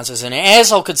more sponsors in here.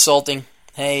 Asshole Consulting.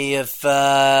 Hey, if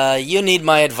you need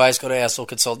my advice, go to Asshole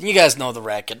Consulting. You guys know the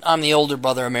racket. I'm the older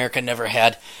brother America never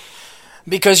had.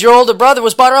 Because your older brother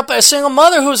was brought up by a single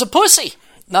mother who was a pussy.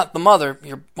 Not the mother,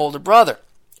 your older brother.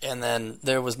 And then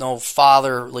there was no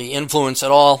fatherly influence at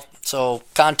all. So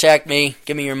contact me.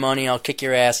 Give me your money. I'll kick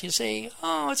your ass. You say,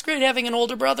 oh, it's great having an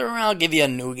older brother around. I'll give you a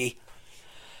noogie.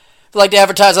 If you'd like to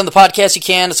advertise on the podcast, you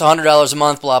can. It's $100 a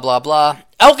month, blah, blah, blah.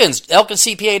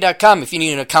 ElkinsCPA.com. If you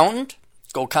need an accountant,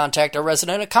 go contact our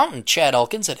resident accountant, Chad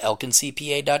Elkins, at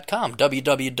ElkinsCPA.com.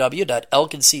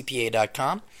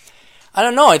 www.elkinscpa.com. I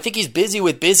don't know. I think he's busy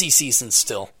with busy season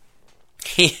still.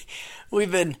 We've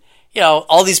been,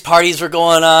 all these parties were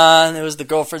going on. It was the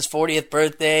girlfriend's 40th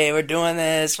birthday. We're doing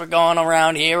this. We're going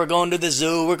around here. We're going to the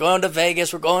zoo. We're going to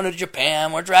Vegas. We're going to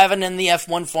Japan. We're driving in the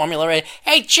F1 Formula A.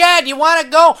 Hey, Chad, you want to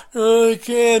go? I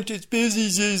can't. It's busy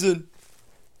season.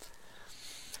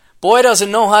 Boy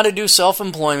doesn't know how to do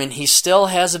self-employment. He still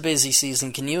has a busy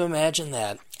season. Can you imagine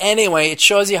that? Anyway, it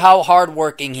shows you how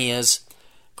hardworking he is.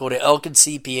 Go to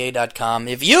elkincpa.com.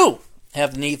 If you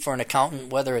have the need for an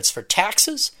accountant, whether it's for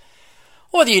taxes,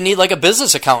 or whether you need like a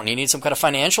business accountant, you need some kind of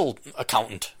financial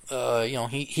accountant,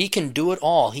 he can do it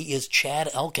all. He is Chad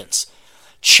Elkins.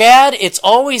 Chad, it's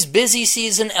always busy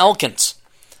season Elkins.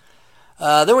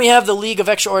 Then we have the League of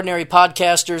Extraordinary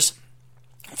Podcasters,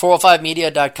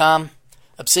 405media.com,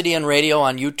 Obsidian Radio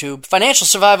on YouTube, Financial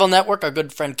Survival Network, our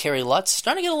good friend Carrie Lutz.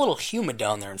 Starting to get a little humid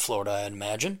down there in Florida, I'd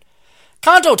imagine.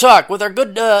 Conto Talk with our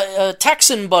good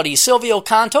Texan buddy, Silvio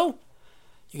Conto.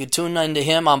 You can tune into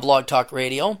him on Blog Talk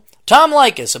Radio. Tom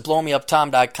Likas at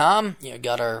blowmeuptom.com. You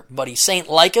got our buddy Saint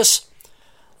Likas.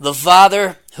 The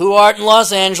Father, who art in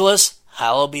Los Angeles,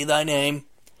 hallowed be thy name.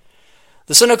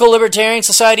 The Cynical Libertarian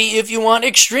Society, if you want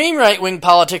extreme right-wing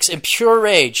politics and pure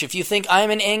rage. If you think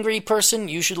I'm an angry person,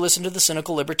 you should listen to the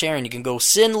Cynical Libertarian. You can go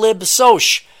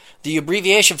SynLibSoc. The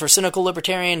abbreviation for Cynical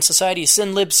Libertarian Society is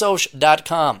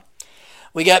synlibsoc.com.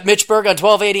 We got Mitch Berg on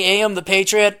 1280 AM, The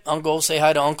Patriot. Uncle, say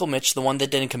hi to Uncle Mitch, the one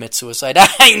that didn't commit suicide.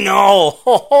 I know!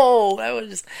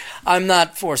 I'm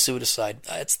not for suicide.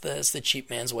 It's the cheap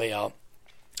man's way out.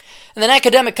 And then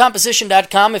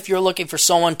academiccomposition.com, if you're looking for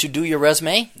someone to do your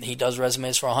resume. He does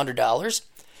resumes for $100.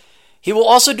 He will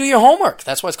also do your homework.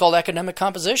 That's why it's called Academic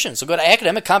Composition. So go to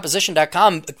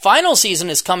academiccomposition.com. Final season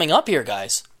is coming up here,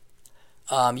 guys.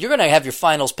 You're going to have your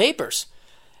finals papers.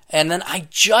 And then I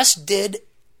just did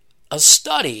a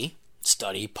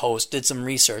did some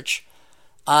research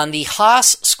on the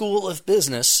Haas School of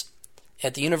Business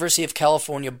at the University of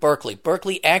California, Berkeley.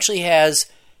 Berkeley actually has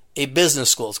a business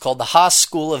school. It's called the Haas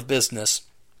School of Business.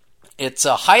 It's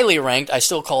highly ranked. I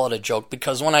still call it a joke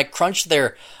because when I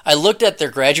looked at their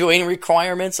graduating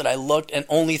requirements and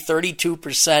only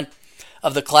 32%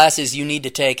 of the classes you need to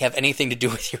take have anything to do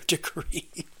with your degree.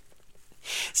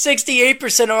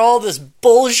 68% are all this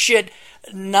bullshit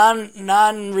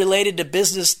non-related to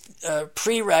business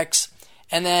prereqs,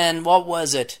 and then what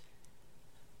was it?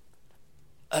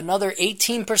 Another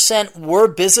 18% were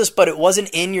business, but it wasn't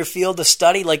in your field of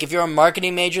study. Like if you're a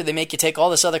marketing major, they make you take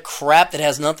all this other crap that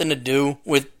has nothing to do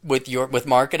with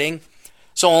marketing.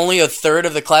 So only a third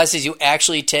of the classes you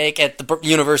actually take at the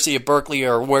University of Berkeley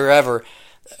or wherever,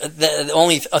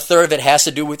 only a third of it has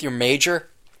to do with your major.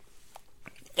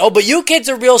 Oh, but you kids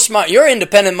are real smart. You're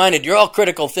independent-minded. You're all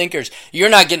critical thinkers. You're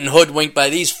not getting hoodwinked by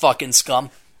these fucking scum.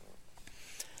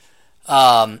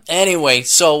 Anyway,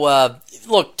 so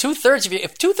look,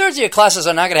 if 2/3 of your classes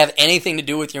are not going to have anything to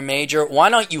do with your major, why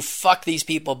don't you fuck these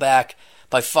people back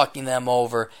by fucking them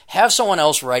over? Have someone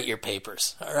else write your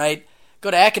papers, all right?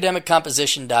 Go to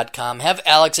academiccomposition.com. Have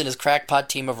Alex and his crackpot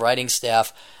team of writing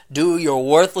staff do your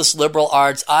worthless liberal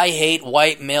arts, I hate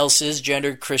white male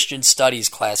cisgendered Christian studies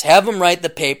class. Have them write the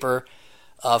paper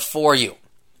for you.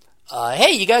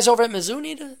 Hey, you guys over at Mizzou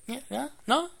need to... Yeah?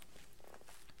 No?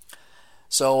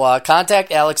 So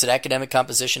contact Alex at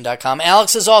academiccomposition.com.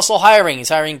 Alex is also hiring. He's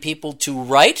hiring people to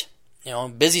write.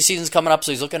 Busy season's coming up,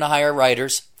 so he's looking to hire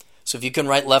writers. So if you can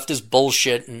write leftist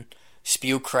bullshit and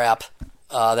spew crap,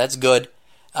 that's good.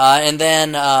 And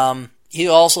then he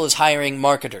also is hiring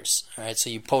marketers. All right, so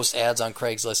you post ads on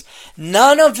Craigslist.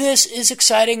 None of this is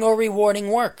exciting or rewarding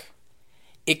work.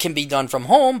 It can be done from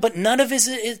home, but none of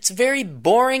it's very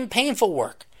boring, painful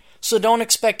work. So don't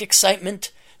expect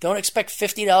excitement. Don't expect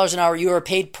 $50 an hour. You are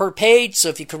paid per page, so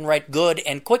if you can write good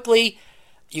and quickly,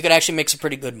 you can actually make some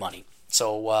pretty good money.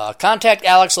 So contact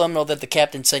Alex, let him know that the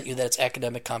captain sent you. That's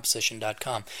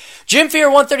academiccomposition.com.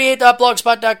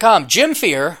 JimFear138.blogspot.com.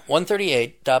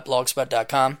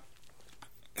 JimFear138.blogspot.com.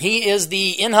 He is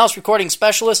the in-house recording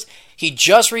specialist. He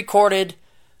just recorded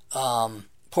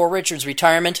Poor Richard's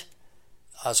retirement.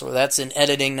 So that's in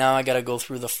editing now. I got to go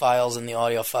through the files and the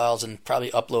audio files and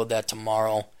probably upload that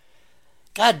tomorrow.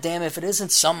 God damn, if it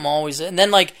isn't something always... And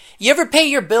then, you ever pay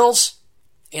your bills?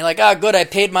 And you're like, good, I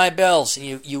paid my bills. And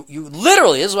you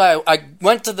literally, this is why I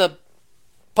went to the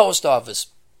post office,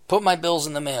 put my bills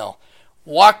in the mail,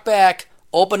 walk back,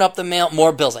 open up the mail,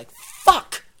 more bills.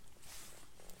 Fuck!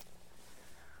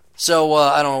 So,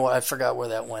 I don't know, I forgot where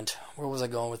that went. Where was I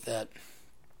going with that?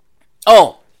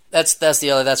 Oh, that's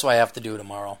why I have to do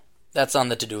tomorrow. That's on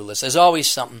the to-do list. There's always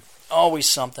something. Always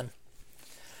something.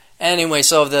 Anyway,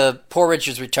 so the Poor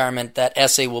Richard's Retirement, that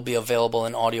essay will be available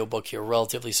in audiobook here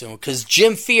relatively soon. Because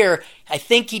Jim Fear, I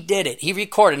think he did it. He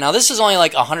recorded. Now, this is only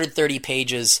like 130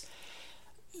 pages,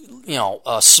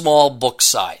 a small book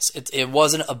size. It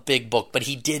wasn't a big book, but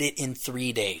he did it in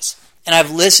 3 days. And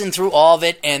I've listened through all of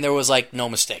it, and there was like no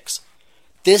mistakes.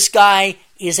 This guy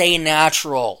is a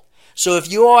natural. So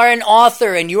if you are an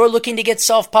author and you're looking to get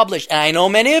self-published, and I know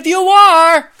many of you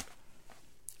are,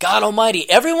 God Almighty,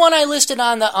 everyone I listed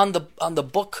on the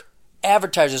book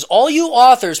advertisers, all you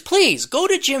authors, please go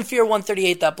to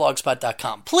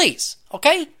jimfear138.blogspot.com, please,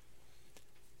 okay?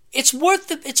 It's worth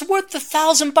the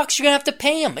 $1,000 you're gonna have to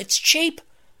pay him. It's cheap.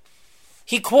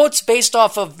 He quotes based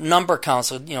off of number count,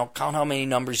 so count how many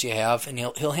numbers you have, and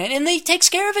he'll hand, and he takes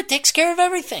care of it, takes care of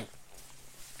everything.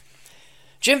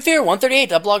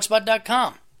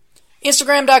 jimfear138.blogspot.com,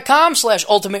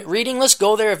 Instagram.com/ultimate reading list.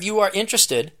 Go there if you are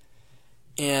interested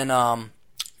in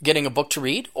getting a book to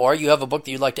read, or you have a book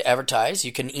that you'd like to advertise.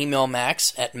 You can email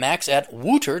Max at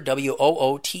wooter,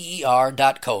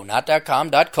 WOOTER.co, not .com,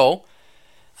 .co.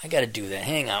 I gotta do that.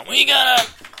 Hang on. You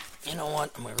know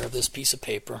what? I'm gonna grab this piece of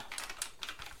paper.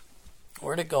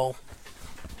 Where'd it go?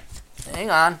 Hang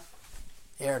on.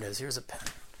 There it is. Here's a pen.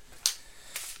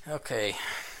 Okay.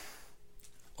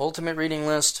 Ultimate reading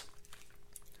list.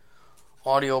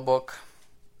 Audiobook.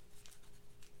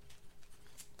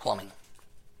 Plumbing.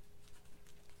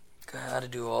 Gotta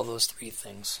do all those 3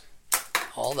 things.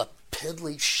 All the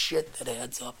piddly shit that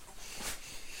adds up.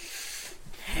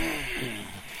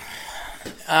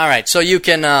 Alright, so you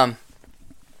can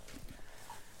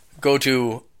go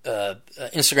to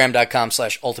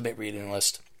Instagram.com/ultimate reading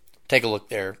list. Take a look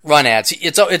there. Run ads.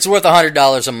 It's worth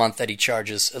 $100 a month that he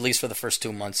charges, at least for the first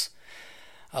 2 months,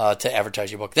 to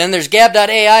advertise your book. Then there's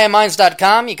gab.ai and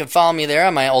minds.com. You can follow me there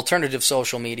on my alternative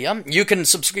social media. You can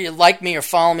subscribe, like me or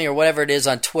follow me or whatever it is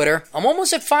on Twitter. I'm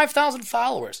almost at 5,000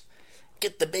 followers.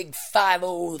 Get the big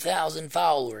 50,000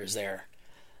 followers there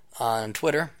on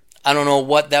Twitter. I don't know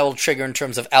what that will trigger in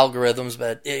terms of algorithms,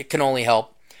 but it can only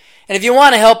help. And if you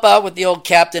want to help out with the old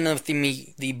captain of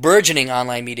the burgeoning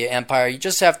online media empire, you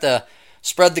just have to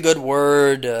spread the good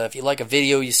word. If you like a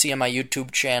video you see on my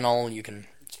YouTube channel, you can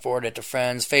forward it to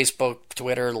friends, Facebook,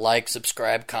 Twitter, like,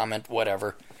 subscribe, comment,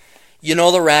 whatever. You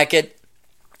know the racket.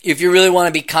 If you really want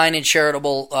to be kind and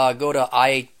charitable, go to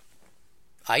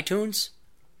iTunes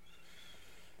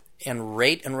and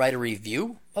rate and write a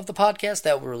review of the podcast.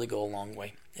 That would really go a long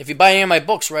way. If you buy any of my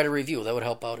books, write a review. That would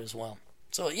help out as well.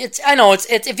 So I know it's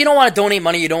if you don't want to donate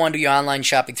money, you don't want to do your online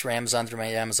shopping through Amazon, through my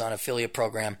Amazon affiliate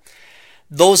program,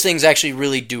 those things actually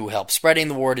really do help. Spreading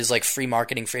the word is like free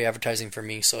marketing, free advertising for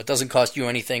me, so it doesn't cost you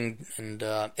anything, and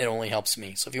it only helps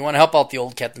me. So if you want to help out the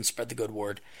old captain, spread the good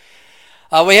word.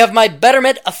 We have my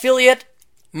Betterment affiliate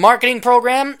marketing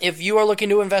program. If you are looking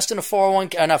to invest in a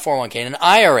 401k, in an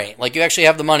IRA, like you actually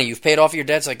have the money, you've paid off your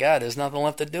debts, like, God, there's nothing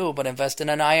left to do but invest in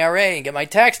an IRA and get my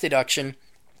tax deduction,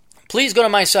 please go to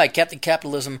my site,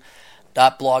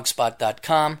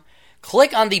 captaincapitalism.blogspot.com.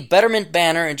 Click on the Betterment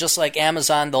banner, and just like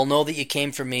Amazon, they'll know that you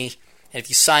came from me. And if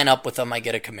you sign up with them, I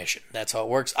get a commission. That's how it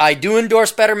works. I do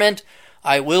endorse Betterment.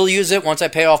 I will use it once I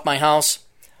pay off my house,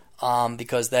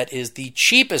 because that is the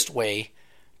cheapest way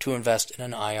to invest in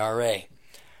an IRA.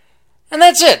 And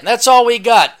that's it. That's all we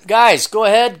got. Guys, go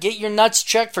ahead, get your nuts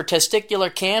checked for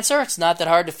testicular cancer. It's not that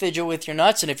hard to fidget with your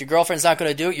nuts, and if your girlfriend's not going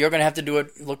to do it, you're going to have to do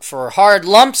it. Look for hard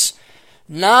lumps,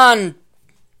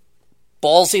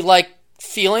 non-ballsy-like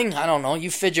feeling. I don't know.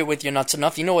 You fidget with your nuts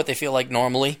enough. You know what they feel like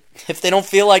normally. If they don't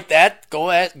feel like that,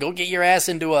 go get your ass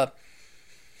into a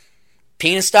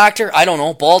penis doctor. I don't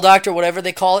know. Ball doctor, whatever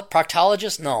they call it.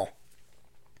 Proctologist? No.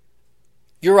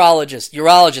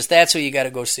 Urologist. That's who you got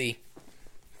to go see.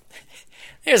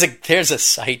 There's a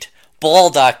site.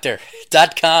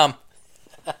 Balldoctor.com.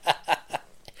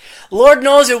 Lord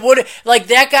knows it would, like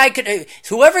that guy could,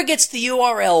 whoever gets the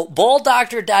URL,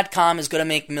 balldoctor.com is going to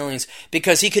make millions,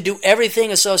 because he could do everything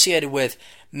associated with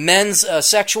men's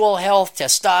sexual health,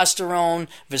 testosterone,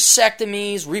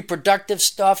 vasectomies, reproductive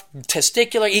stuff,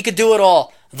 testicular, he could do it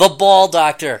all. The Ball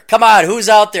Doctor. Come on, who's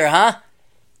out there, huh?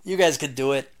 You guys could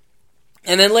do it.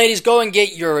 And then ladies, go and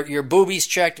get your boobies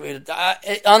checked.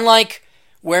 Unlike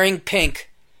wearing pink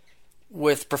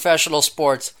with professional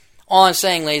sports, all I'm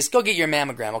saying, ladies, go get your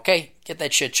mammogram, okay? Get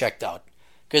that shit checked out.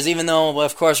 Because even though,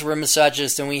 of course, we're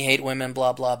misogynists and we hate women,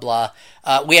 blah, blah, blah,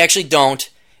 we actually don't.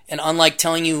 And unlike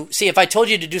telling you, see, if I told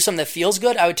you to do something that feels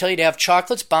good, I would tell you to have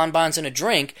chocolates, bonbons, and a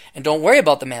drink, and don't worry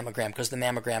about the mammogram because the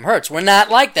mammogram hurts. We're not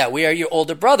like that. We are your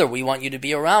older brother. We want you to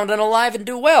be around and alive and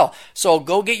do well. So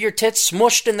go get your tits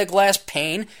smushed in the glass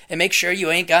pane and make sure you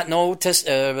ain't got no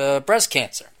breast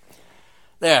cancer.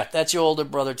 There, that's your older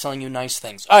brother telling you nice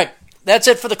things. All right, that's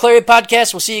it for the Clary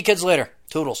Podcast. We'll see you kids later.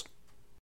 Toodles.